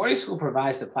 boarding school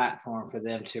provides the platform for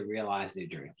them to realize their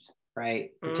dreams,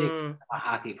 right? Particularly from a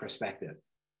hockey perspective.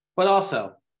 But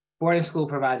also, boarding school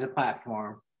provides a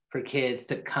platform for kids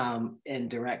to come in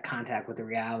direct contact with the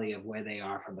reality of where they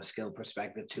are from a skill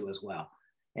perspective too as well.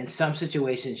 In some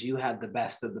situations, you have the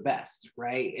best of the best,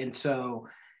 right? And so,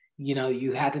 you know,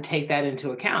 you have to take that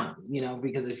into account, you know,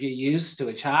 because if you're used to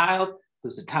a child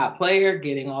who's the top player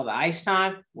getting all the ice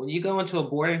time, when you go into a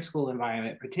boarding school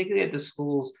environment, particularly at the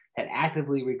schools that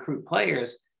actively recruit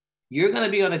players, you're going to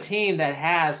be on a team that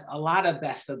has a lot of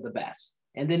best of the best.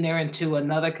 And then they're into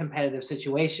another competitive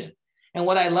situation. And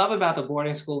what I love about the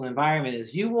boarding school environment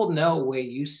is you will know where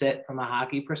you sit from a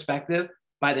hockey perspective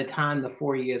by the time the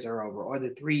 4 years are over or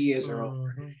the 3 years are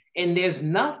over. And there's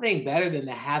nothing better than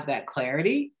to have that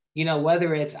clarity, you know,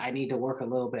 whether it's I need to work a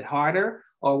little bit harder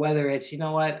or whether it's, you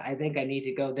know what, I think I need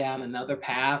to go down another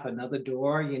path, another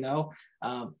door, you know.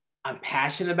 I'm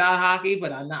passionate about hockey,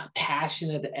 but I'm not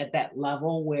passionate at that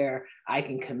level where I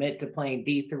can commit to playing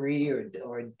D3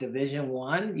 or Division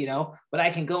I, you know, but I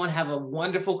can go and have a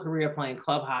wonderful career playing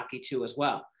club hockey too as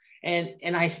well. And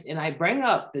I bring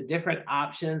up the different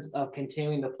options of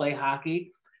continuing to play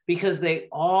hockey because they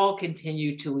all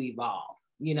continue to evolve.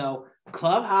 You know,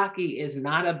 club hockey is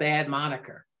not a bad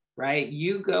moniker, right?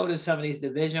 You go to some of these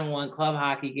Division I club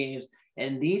hockey games,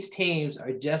 and these teams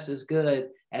are just as good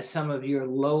as some of your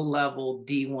low-level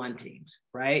D1 teams,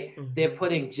 right? They're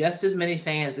putting just as many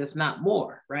fans, if not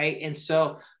more, right? And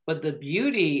so, but the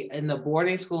beauty in the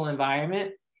boarding school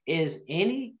environment is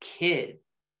any kid,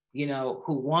 you know,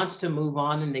 who wants to move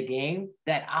on in the game,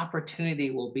 that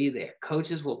opportunity will be there.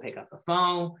 Coaches will pick up the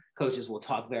phone. Coaches will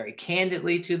talk very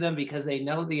candidly to them because they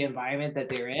know the environment that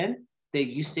they're in. They're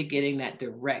used to getting that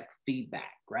direct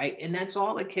feedback, right? And that's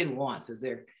all a kid wants as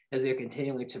they're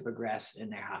continuing to progress in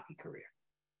their hockey career.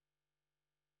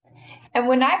 And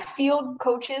when I field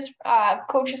coaches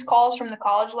calls from the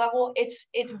college level, it's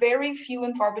very few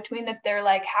and far between that they're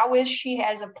like, how is she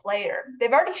as a player?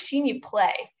 They've already seen you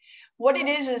play. What it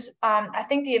is I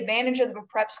think the advantage of a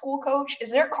prep school coach is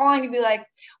they're calling to be like,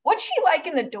 what's she like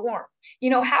in the dorm?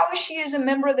 You know, how is she as a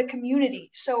member of the community?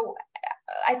 So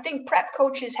I think prep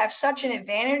coaches have such an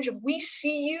advantage. We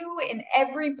see you in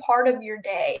every part of your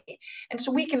day. And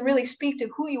so we can really speak to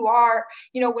who you are.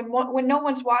 You know, when no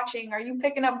one's watching, are you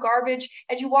picking up garbage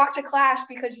as you walk to class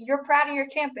because you're proud of your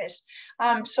campus?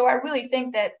 So I really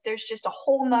think that there's just a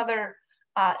whole nother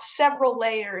several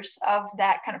layers of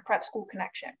that kind of prep school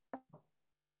connection.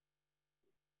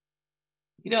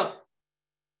 You know,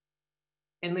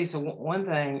 and Lisa, one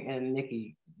thing, and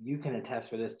Nikki, you can attest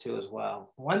for this too as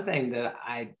well. One thing that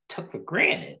I took for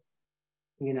granted,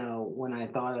 you know, when I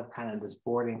thought of kind of this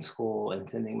boarding school and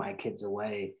sending my kids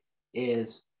away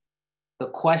is the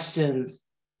questions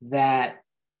that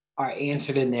are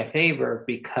answered in their favor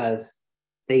because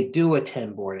they do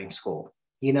attend boarding school.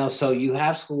 You know, so you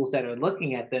have schools that are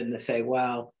looking at them to say,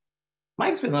 well,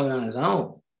 Mike's been living on his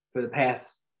own for the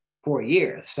past 4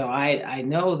 years. So I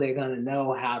know they're going to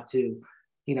know how to,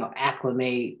 you know,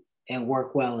 acclimate and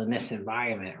work well in this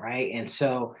environment, right? And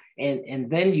so, and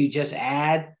then you just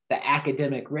add the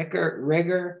academic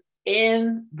rigor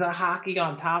in the hockey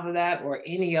on top of that, or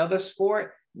any other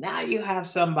sport. Now you have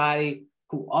somebody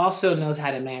who also knows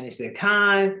how to manage their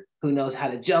time, who knows how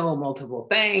to juggle multiple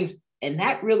things. And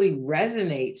that really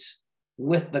resonates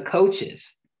with the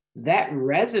coaches. That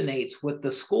resonates with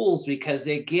the schools because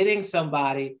they're getting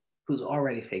somebody who's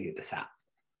already figured this out.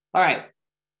 All right,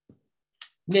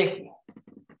 Nikki,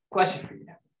 question for you.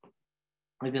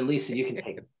 And then Lisa, you can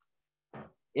take it.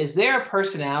 Is there a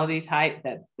personality type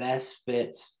that best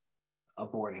fits a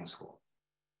boarding school?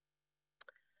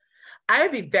 I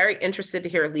would be very interested to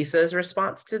hear Lisa's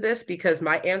response to this because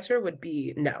my answer would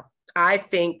be no. I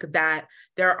think that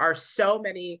there are so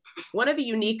many, one of the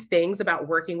unique things about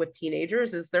working with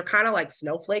teenagers is they're kind of like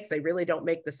snowflakes. They really don't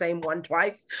make the same one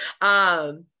twice.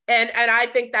 And I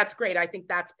think that's great. I think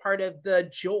that's part of the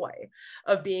joy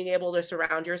of being able to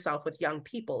surround yourself with young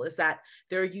people is that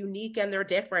they're unique and they're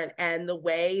different. And the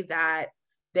way that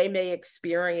they may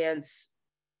experience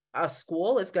a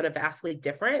school is going to vastly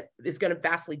differ.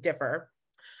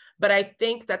 But I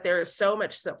think that there is so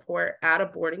much support at a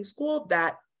boarding school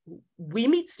that we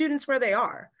meet students where they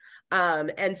are.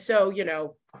 And so, you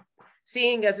know,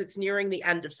 seeing as it's nearing the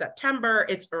end of September,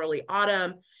 it's early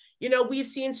autumn, You know, we've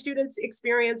seen students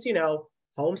experience, you know,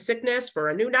 homesickness for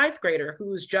a new 9th grader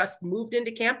who's just moved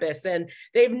into campus and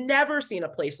they've never seen a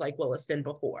place like Williston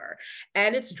before.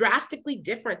 And it's drastically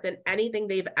different than anything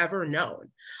they've ever known.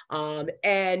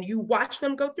 And you watch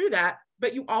them go through that,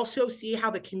 but you also see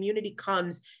how the community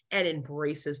comes and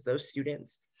embraces those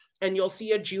students. And you'll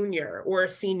see a junior or a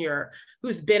senior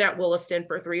who's been at Williston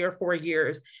for 3 or 4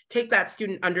 years, take that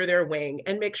student under their wing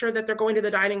and make sure that they're going to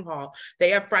the dining hall. They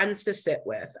have friends to sit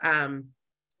with.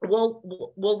 We'll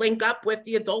link up with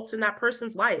the adults in that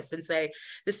person's life and say,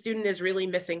 the student is really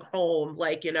missing home.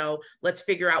 Like, you know, let's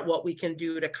figure out what we can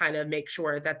do to kind of make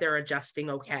sure that they're adjusting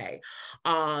okay.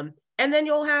 And then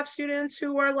you'll have students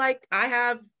who are like, I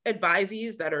have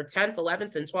advisees that are 10th,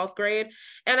 11th, and 12th grade.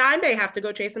 And I may have to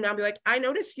go chase them down and be like, I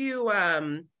noticed you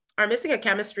are missing a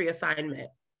chemistry assignment.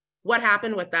 What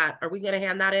happened with that? Are we going to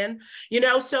hand that in? You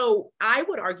know, so I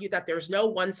would argue that there's no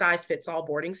one size fits all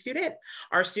boarding student.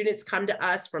 Our students come to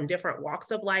us from different walks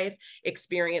of life,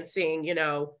 experiencing, you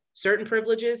know, certain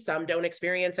privileges. Some don't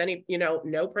experience any, you know,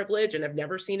 no privilege and have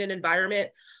never seen an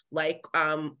environment like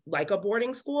a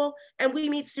boarding school. And we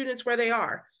meet students where they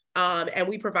are. And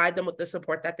we provide them with the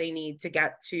support that they need to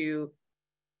get to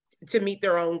meet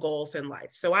their own goals in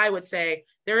life. So I would say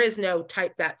there is no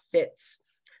type that fits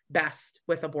best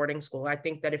with a boarding school. I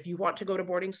think that if you want to go to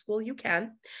boarding school, you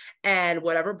can. And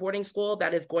whatever boarding school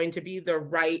that is going to be the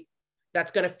right,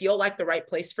 that's going to feel like the right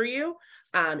place for you,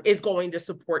 is going to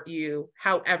support you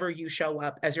however you show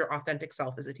up as your authentic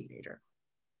self as a teenager.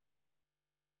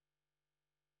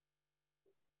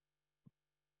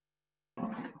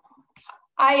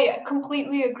 I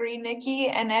completely agree, Nikki.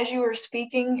 And as you were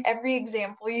speaking, every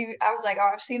example I was like, oh,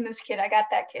 I've seen this kid. I got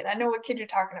that kid. I know what kid you're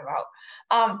talking about.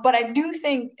 But I do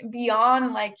think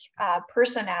beyond like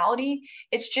personality,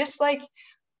 it's just like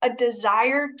a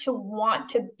desire to want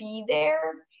to be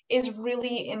there is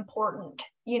really important.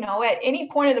 You know, at any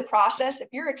point of the process, if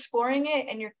you're exploring it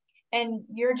and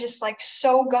you're just like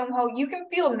so gung-ho, you can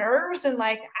feel nerves and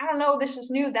like, I don't know, this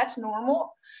is new, that's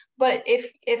normal. But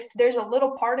if there's a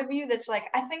little part of you that's like,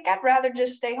 I think I'd rather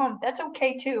just stay home, that's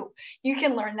okay too. You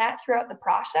can learn that throughout the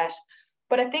process.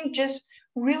 But I think just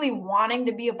really wanting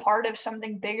to be a part of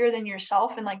something bigger than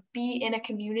yourself and like be in a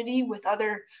community with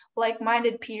other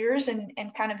like-minded peers and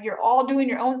kind of you're all doing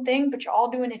your own thing, but you're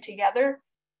all doing it together.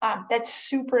 That's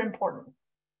super important.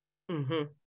 Mm-hmm.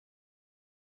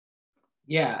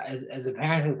 Yeah, as a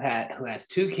parent who has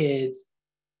 2 kids,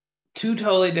 2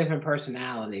 totally different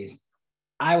personalities,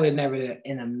 I would never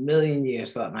in a million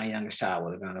years thought my youngest child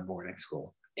would have gone to boarding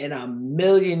school. In a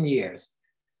million years.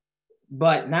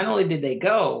 But not only did they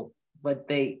go, but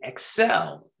they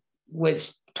excelled,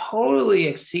 which totally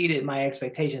exceeded my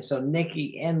expectations. So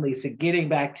Nikki and Lisa, getting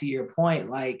back to your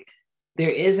point, like there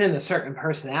isn't a certain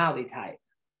personality type.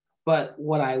 But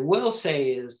what I will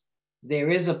say is there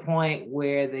is a point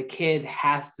where the kid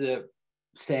has to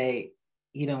say,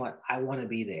 you know what, I want to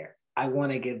be there. I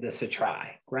want to give this a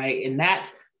try, right? And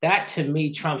that to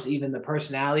me trumps even the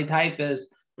personality type is,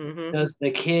 does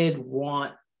the kid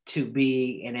want to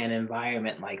be in an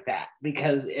environment like that?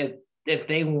 Because if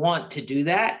they want to do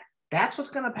that, that's what's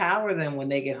going to power them when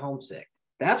they get homesick.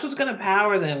 That's what's going to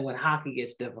power them when hockey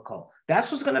gets difficult.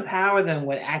 That's what's going to power them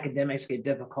when academics get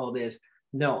difficult is,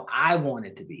 no, I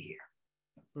wanted to be here.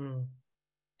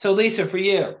 So Lisa, for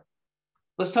you,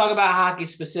 let's talk about hockey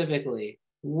specifically.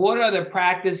 What are the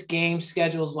practice game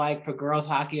schedules like for girls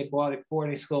hockey at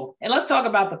boarding school? And let's talk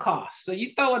about the cost. So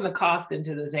you throw in the cost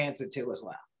into this answer too as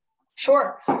well.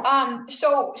 Sure.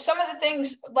 So some of the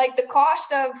things like the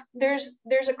cost of there's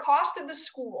a cost of the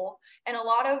school and a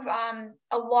lot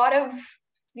of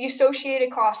the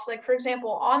associated costs. Like for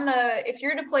example, if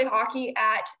you're to play hockey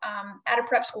at a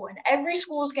prep school, and every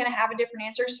school is going to have a different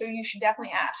answer, so you should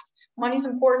definitely ask. Money's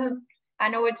important. I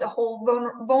know it's a whole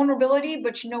vulnerability,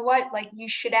 but you know what? Like you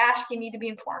should ask. You need to be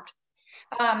informed.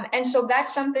 And so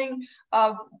that's something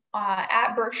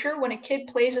at Berkshire, when a kid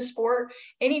plays a sport,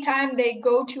 anytime they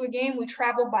go to a game, we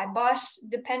travel by bus,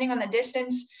 depending on the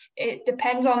distance. It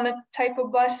depends on the type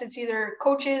of bus. It's either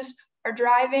coaches are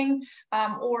driving,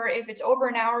 or if it's over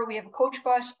an hour, we have a coach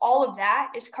bus. All of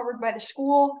that is covered by the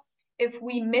school. If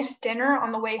we miss dinner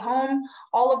on the way home,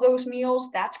 all of those meals,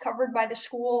 that's covered by the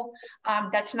school.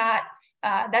 That's not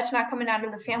coming out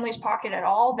of the family's pocket at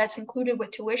all. That's included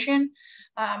with tuition.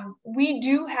 We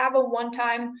do have a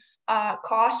one-time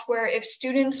cost where if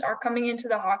students are coming into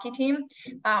the hockey team,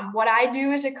 what I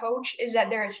do as a coach is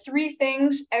that there are 3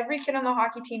 things every kid on the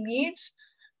hockey team needs.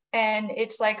 And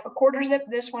it's like a quarter zip,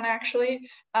 this one actually,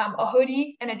 a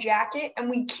hoodie and a jacket. And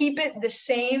we keep it the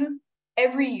same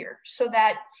every year so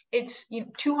that it's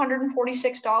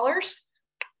 $246.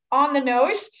 on the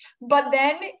nose, but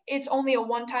then it's only a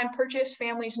one-time purchase.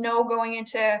 Families know going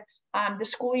into the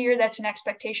school year that's an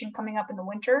expectation coming up in the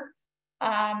winter.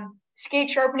 Skate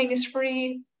sharpening is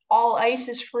free. All ice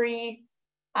is free.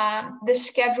 The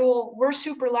schedule, we're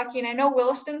super lucky. And I know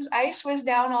Williston's ice was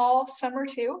down all summer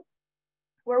too,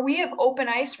 where we have open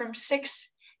ice from 6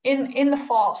 in the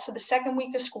fall. So the second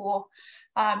week of school,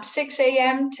 6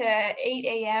 a.m. to 8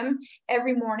 a.m.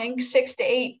 every morning, 6 to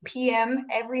 8 p.m.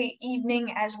 every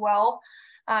evening as well.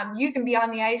 You can be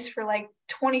on the ice for like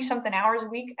 20 something hours a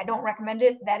week. I don't recommend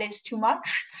it. That is too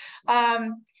much.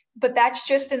 But that's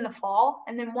just in the fall.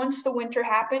 And then once the winter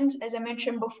happens, as I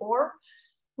mentioned before,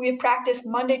 we have practice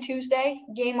Monday, Tuesday,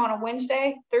 game on a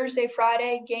Wednesday, Thursday,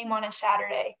 Friday, game on a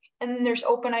Saturday. And then there's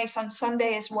open ice on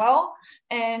Sunday as well.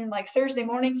 And like Thursday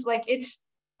mornings, like it's,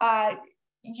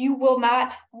 you will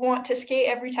not want to skate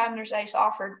every time there's ice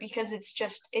offered, because it's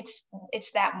just, it's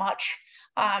that much,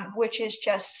 which is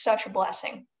just such a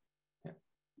blessing.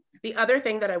 The other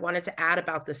thing that I wanted to add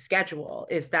about the schedule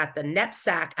is that the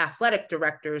NEPSAC athletic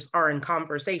directors are in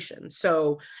conversation.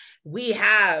 So we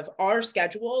have, our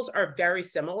schedules are very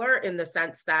similar in the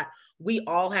sense that we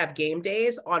all have game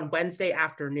days on Wednesday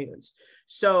afternoons.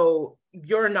 So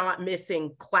you're not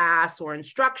missing class or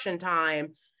instruction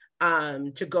time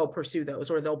to go pursue those,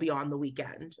 or they'll be on the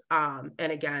weekend. And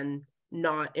again,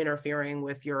 not interfering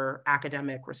with your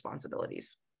academic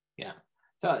responsibilities. Yeah.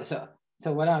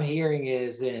 So what I'm hearing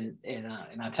is, and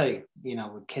I'll tell you,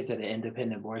 with kids at an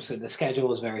independent board, so the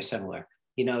schedule is very similar.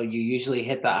 You usually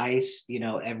hit the ice,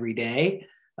 every day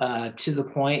to the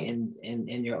point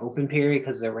in your open period,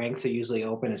 because the ranks are usually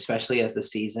open, especially as the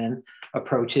season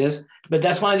approaches. But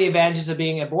that's one of the advantages of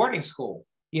being at boarding school.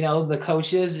 The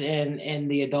coaches and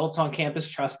the adults on campus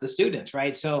trust the students,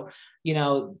 right? So,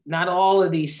 not all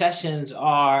of these sessions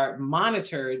are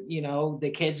monitored.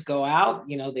 The kids go out,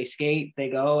 they skate, they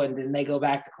go, and then they go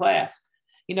back to class.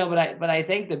 But I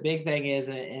think the big thing is,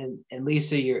 and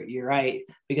Lisa, you're right,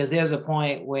 because there's a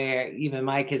point where even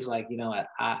Mike is like,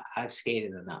 I've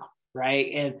skated enough,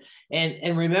 right?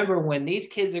 And remember, when these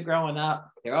kids are growing up,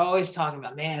 they're always talking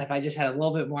about, man, if I just had a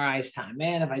little bit more ice time,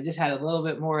 man, if I just had a little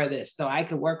bit more of this, so I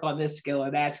could work on this skill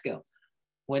or that skill.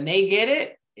 When they get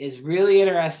it, it's really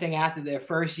interesting after their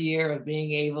first year of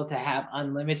being able to have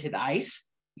unlimited ice.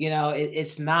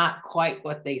 It's not quite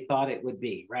what they thought it would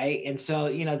be, right? And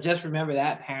so, just remember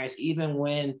that, parents, even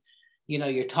when,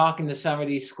 you're talking to some of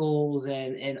these schools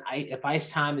and if ice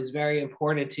time is very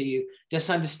important to you, just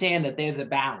understand that there's a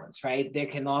balance, right? There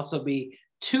can also be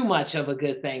too much of a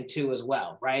good thing too as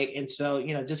well, right? And so,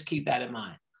 just keep that in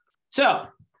mind. So,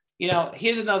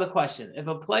 here's another question. If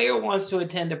a player wants to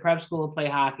attend a prep school and play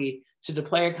hockey, should the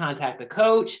player contact the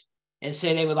coach and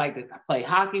say they would like to play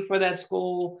hockey for that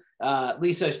school?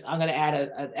 Lisa, I'm going to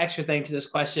add an extra thing to this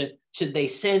question. Should they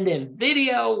send in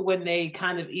video when they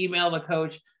kind of email the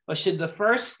coach, or should the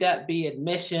first step be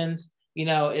admissions?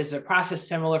 Is the process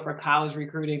similar for college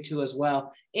recruiting too as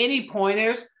well? Any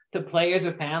pointers to players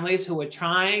or families who are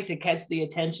trying to catch the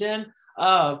attention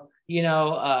of,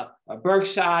 a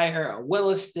Berkshire, a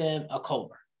Williston, a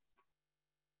Culver?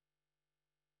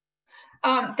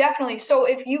 Definitely. So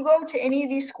if you go to any of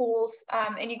these schools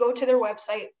and you go to their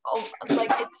website,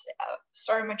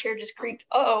 sorry, my chair just creaked.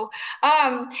 But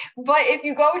if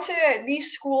you go to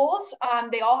these schools,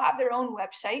 they all have their own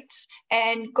websites,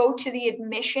 and go to the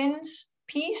admissions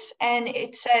piece, and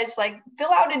it says like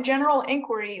fill out a general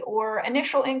inquiry or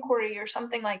initial inquiry or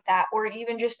something like that, or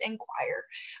even just inquire,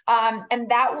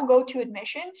 and that will go to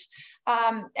admissions,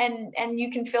 and you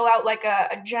can fill out like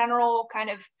a general kind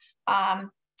of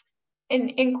an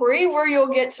inquiry where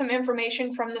you'll get some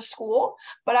information from the school.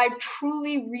 But I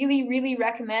truly, really, really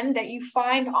recommend that you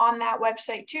find on that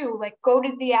website too, like go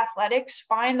to the athletics,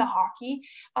 find the hockey,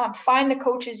 find the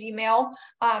coach's email.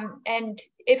 And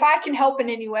if I can help in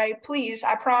any way, please,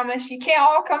 I promise you can't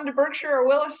all come to Berkshire or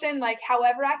Williston. Like,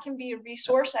 however I can be a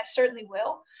resource, I certainly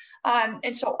will.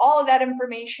 And so all of that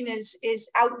information is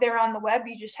out there on the web.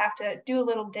 You just have to do a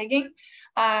little digging.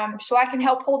 So I can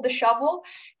help hold the shovel,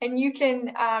 and you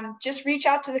can just reach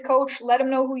out to the coach, let them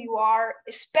know who you are,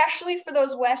 especially for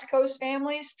those West Coast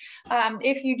families.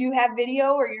 If you do have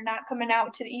video or you're not coming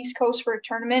out to the East Coast for a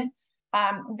tournament,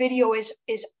 video is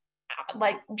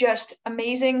like just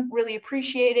amazing, really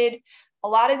appreciated. A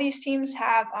lot of these teams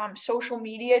have social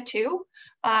media too.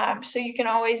 So you can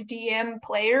always DM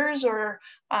players or,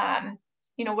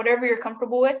 whatever you're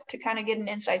comfortable with to kind of get an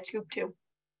inside scoop too.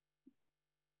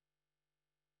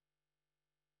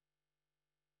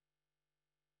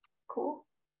 Cool.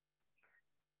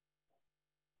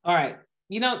 All right.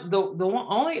 The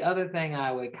only other thing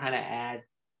I would kind of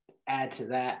add to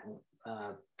that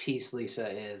piece, Lisa,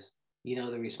 is, you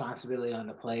know, the responsibility on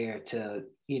the player to,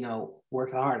 you know,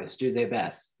 work the hardest, do their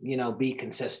best, you know, be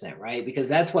consistent, right? Because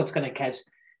that's what's going to catch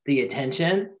the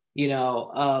attention, you know,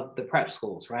 of the prep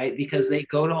schools, right? Because they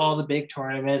go to all the big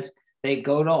tournaments, they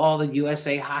go to all the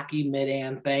USA Hockey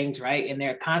Mid-Am things, right? And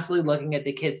they're constantly looking at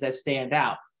the kids that stand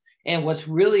out. And what's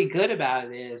really good about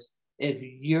it is, if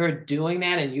you're doing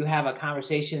that and you have a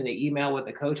conversation in the email with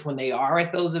the coach when they are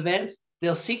at those events,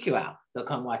 they'll seek you out. They'll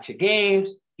come watch your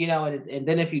games, you know, and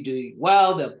then if you do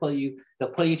well, they'll pull you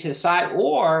to the side.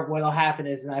 Or what'll happen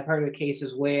is, and I've heard of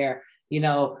cases where, you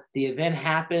know, the event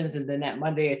happens and then that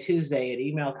Monday or Tuesday, an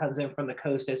email comes in from the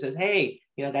coach that says, hey,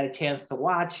 you know, got a chance to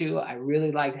watch you. I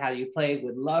really liked how you played.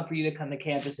 Would love for you to come to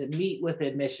campus and meet with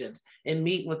admissions and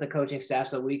meet with the coaching staff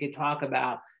so we could talk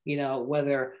about, you know,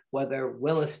 whether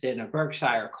Williston or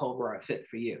Berkshire or Culver are a fit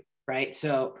for you, right?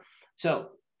 So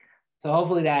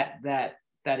hopefully that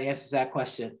answers that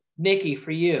question. Nikki,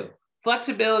 for you,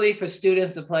 flexibility for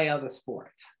students to play other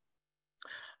sports.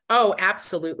 Oh,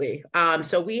 absolutely.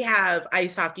 So we have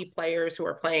ice hockey players who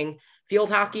are playing field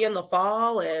hockey in the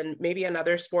fall and maybe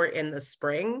another sport in the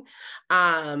spring,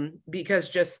 because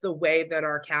just the way that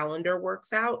our calendar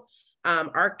works out,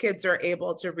 our kids are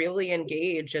able to really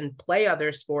engage and play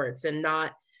other sports and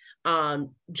not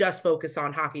just focus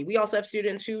on hockey. We also have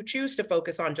students who choose to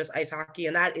focus on just ice hockey,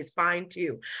 and that is fine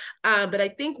too. But I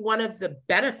think one of the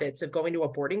benefits of going to a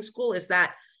boarding school is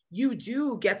that you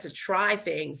do get to try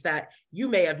things that you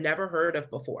may have never heard of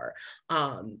before.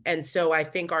 And so I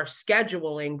think our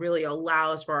scheduling really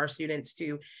allows for our students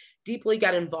to deeply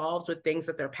get involved with things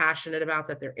that they're passionate about,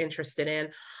 that they're interested in,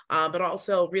 but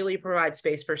also really provide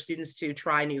space for students to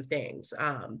try new things.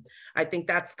 I think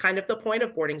that's kind of the point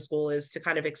of boarding school, is to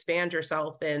kind of expand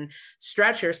yourself and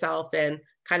stretch yourself and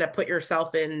kind of put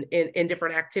yourself in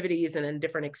different activities and in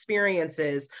different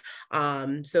experiences,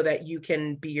 so that you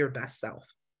can be your best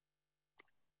self.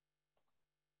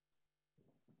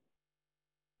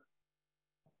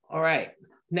 All right,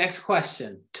 next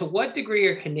question. To what degree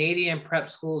are Canadian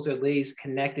prep schools or leagues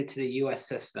connected to the US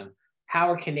system? How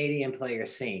are Canadian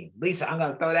players seen? Lisa, I'm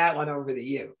gonna throw that one over to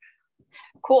you.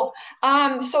 Cool.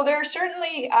 So there are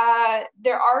certainly,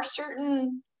 there are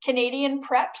certain Canadian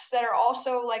preps that are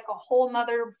also like a whole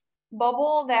nother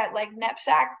bubble that, like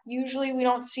NEPSAC, usually we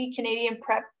don't see Canadian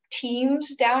prep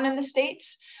teams down in the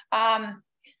States.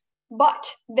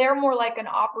 But they're more like an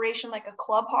operation, like a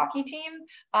club hockey team.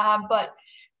 But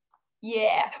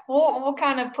yeah, we'll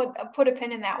kind of put a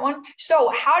pin in that one. So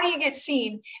how do you get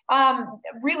seen?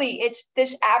 Really, it's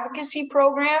this advocacy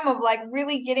program of like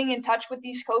really getting in touch with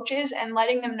these coaches and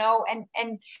letting them know.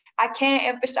 And I can't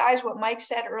emphasize what Mike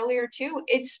said earlier too.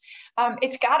 It's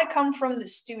got to come from the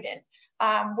student,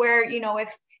 where, you know,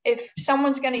 if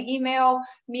someone's going to email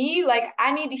me, like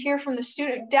I need to hear from the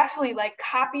student, definitely like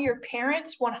copy your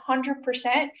parents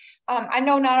 100%. I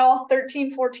know not all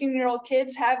 13, 14-year-old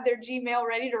kids have their Gmail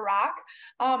ready to rock,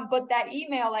 but that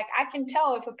email, like I can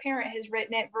tell if a parent has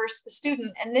written it versus the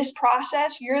student. And this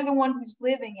process, you're the one who's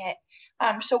living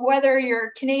it. So whether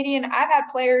you're Canadian, I've had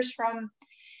players from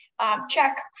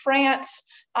Czech, France,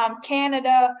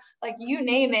 Canada, like you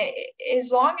name it,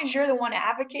 as long as you're the one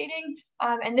advocating,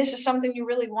 and this is something you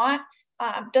really want,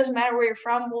 doesn't matter where you're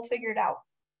from, we'll figure it out.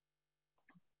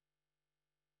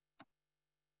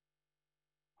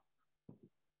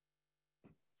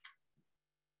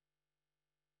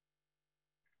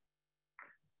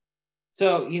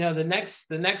 So, you know, the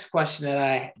next question that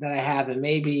I have, and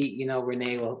maybe, you know,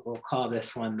 Renee will call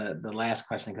this one the last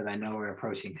question, because I know we're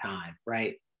approaching time,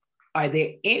 right? Is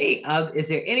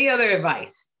there any other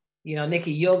advice? You know,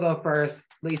 Nikki, you'll go first.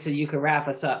 Lisa, you can wrap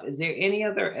us up. Is there any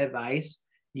other advice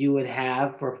you would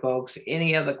have for folks?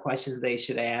 Any other questions they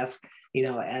should ask, you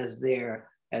know, as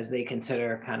they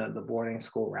consider kind of the boarding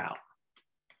school route?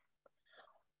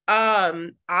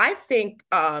 I think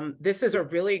this is a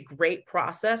really great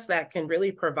process that can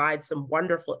really provide some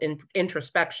wonderful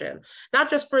introspection, not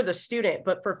just for the student,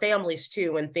 but for families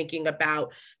too, and thinking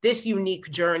about this unique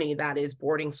journey that is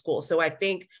boarding school. So I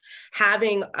think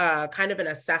having kind of an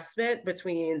assessment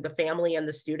between the family and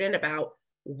the student about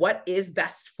what is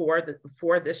best for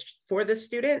the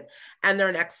student and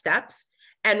their next steps,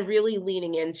 and really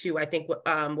leaning into, I think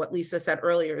what Lisa said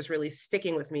earlier is really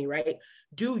sticking with me, right?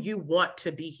 Do you want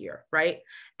to be here, right?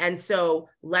 And so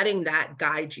letting that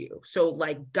guide you. So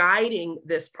like guiding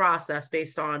this process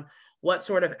based on what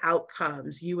sort of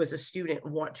outcomes you as a student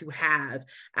want to have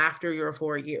after your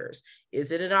 4 years.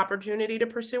 Is it an opportunity to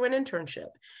pursue an internship?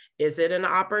 Is it an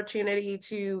opportunity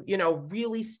to,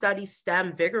 really study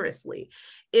STEM vigorously?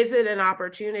 Is it an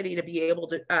opportunity to be able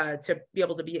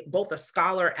to be both a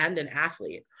scholar and an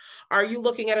athlete? Are you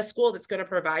looking at a school that's going to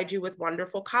provide you with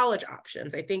wonderful college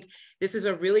options? I think this is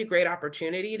a really great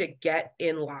opportunity to get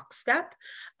in lockstep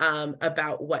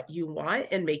about what you want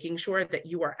and making sure that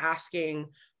you are asking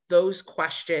those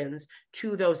questions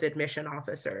to those admission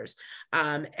officers.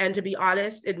 And to be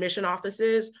honest, admission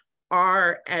offices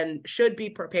are and should be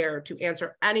prepared to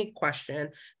answer any question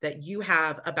that you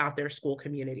have about their school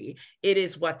community. It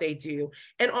is what they do.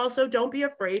 And also, don't be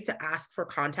afraid to ask for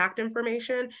contact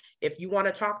information. If you want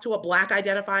to talk to a Black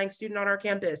identifying student on our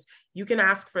campus, you can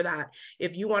ask for that.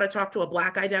 If you want to talk to a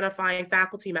Black identifying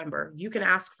faculty member, you can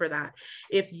ask for that.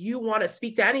 If you want to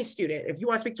speak to any student, if you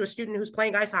want to speak to a student who's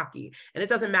playing ice hockey, and it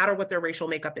doesn't matter what their racial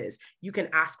makeup is, you can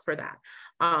ask for that.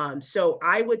 So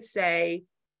I would say,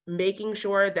 making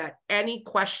sure that any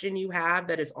question you have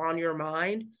that is on your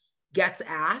mind gets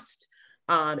asked.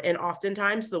 And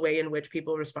oftentimes the way in which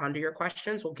people respond to your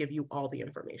questions will give you all the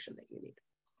information that you need.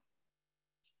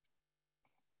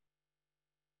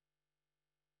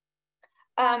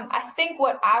 I think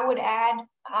what I would add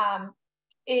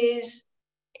is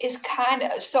kind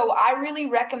of, so I really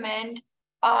recommend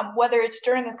whether it's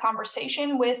during a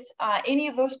conversation with any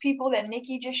of those people that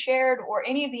Nikki just shared, or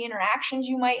any of the interactions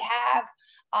you might have,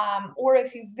 or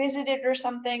if you visited or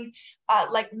something,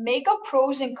 like make a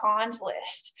pros and cons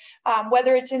list,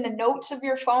 whether it's in the notes of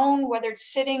your phone, whether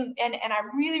it's sitting, and I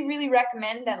really, really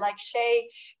recommend that, like, say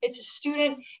it's a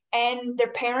student and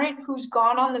their parent who's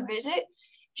gone on the visit,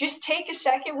 just take a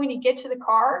second when you get to the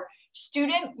car.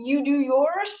 Student, you do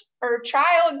yours, or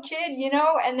child, kid,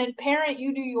 and then parent,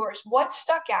 you do yours. What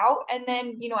stuck out? And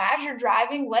then, as you're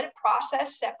driving, let it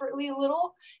process separately a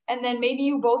little. And then maybe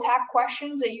you both have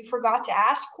questions that you forgot to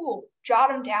ask. Cool.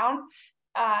 Jot them down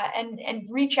and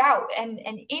reach out. And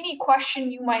any question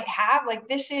you might have, like,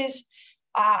 this is,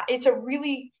 it's a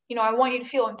really, I want you to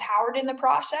feel empowered in the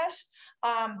process.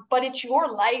 But it's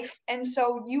your life. And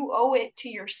so you owe it to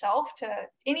yourself. To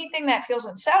anything that feels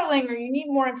unsettling or you need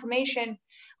more information,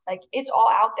 like, it's all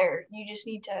out there. You just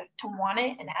need to want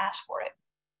it and ask for it.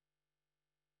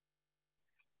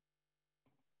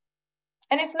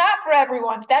 And it's not for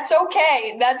everyone. That's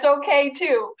okay. That's okay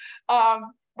too.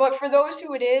 But for those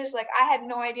who it is, like, I had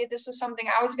no idea this was something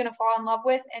I was going to fall in love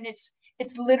with. And it's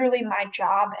literally my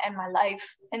job and my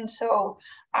life. And so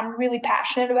I'm really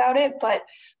passionate about it. But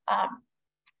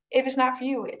if it's not for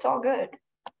you, it's all good.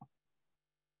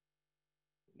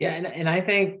 Yeah, and I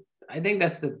think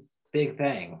that's the big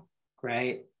thing,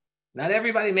 right? Not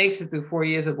everybody makes it through 4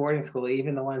 years of boarding school,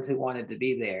 even the ones who wanted to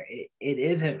be there. It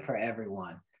isn't for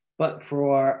everyone, but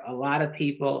for a lot of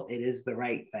people, it is the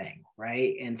right thing,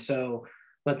 right? And so,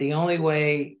 but the only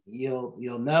way you'll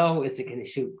know is to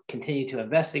continue to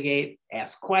investigate,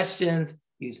 ask questions,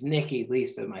 use Nikki,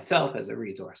 Lisa, myself as a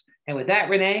resource. And with that,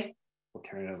 Renee, we'll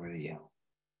turn it over to you.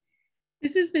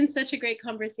 This has been such a great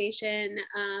conversation.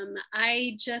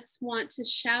 I just want to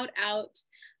shout out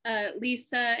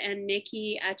Lisa and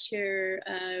Nikki at your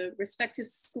respective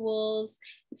schools.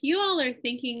 If you all are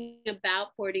thinking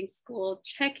about boarding school,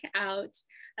 check out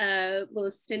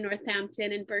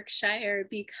Williston-Northampton and Berkshire,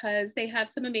 because they have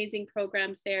some amazing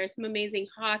programs there. Some amazing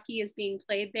hockey is being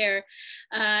played there.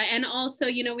 And also,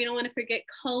 we don't want to forget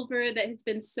Culver, that has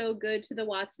been so good to the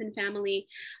Watson family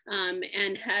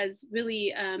and has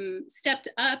really stepped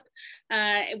up.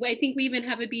 I think we even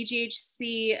have a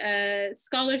BGHC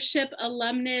scholarship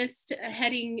alumnus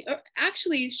heading, or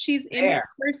actually she's in her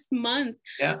first month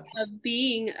of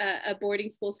being a boarding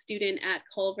school student at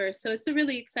Culver. So it's a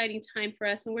really exciting time for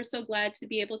us. And we're so glad to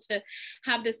be able to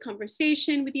have this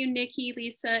conversation with you, Nikki,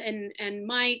 Lisa, and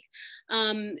Mike.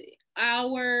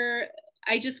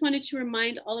 I just wanted to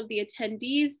remind all of the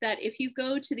attendees that if you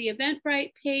go to the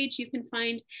Eventbrite page, you can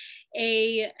find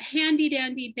a handy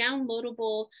dandy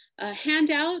downloadable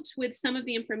handout with some of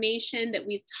the information that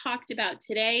we've talked about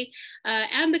today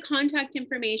and the contact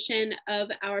information of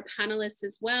our panelists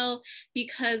as well,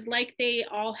 because like they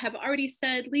all have already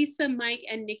said, Lisa, Mike,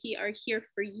 and Nikki are here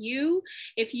for you.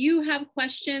 If you have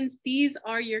questions, these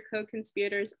are your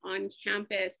co-conspirators on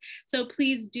campus. So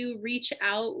please do reach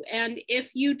out. And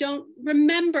if you don't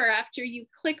remember after you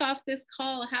click off this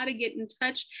call how to get in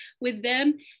touch with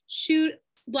them, shoot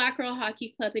Black Girl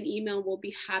Hockey Club an email. We'll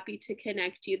be happy to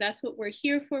connect you. That's what we're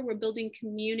here for. We're building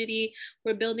community.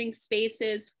 We're building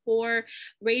spaces for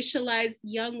racialized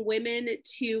young women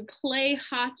to play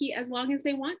hockey as long as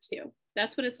they want to.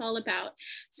 That's what it's all about.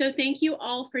 So thank you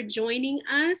all for joining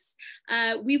us.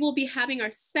 We will be having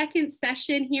our second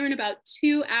session here in about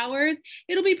 2 hours.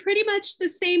 It'll be pretty much the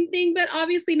same thing, but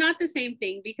obviously not the same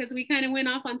thing because we kind of went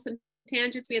off on some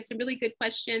tangents. We had some really good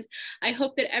questions. I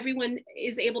hope that everyone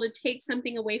is able to take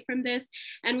something away from this,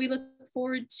 and we look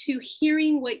forward to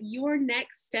hearing what your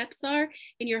next steps are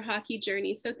in your hockey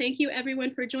journey. So thank you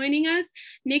everyone for joining us.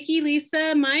 Nikki,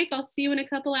 Lisa, Mike, I'll see you in a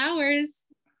couple hours.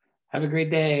 Have a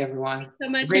great day, everyone. Thanks so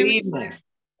much. Great evening.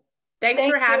 Thanks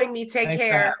for having me. Take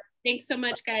care. Thanks so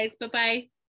much, guys. Bye-bye.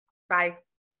 Bye.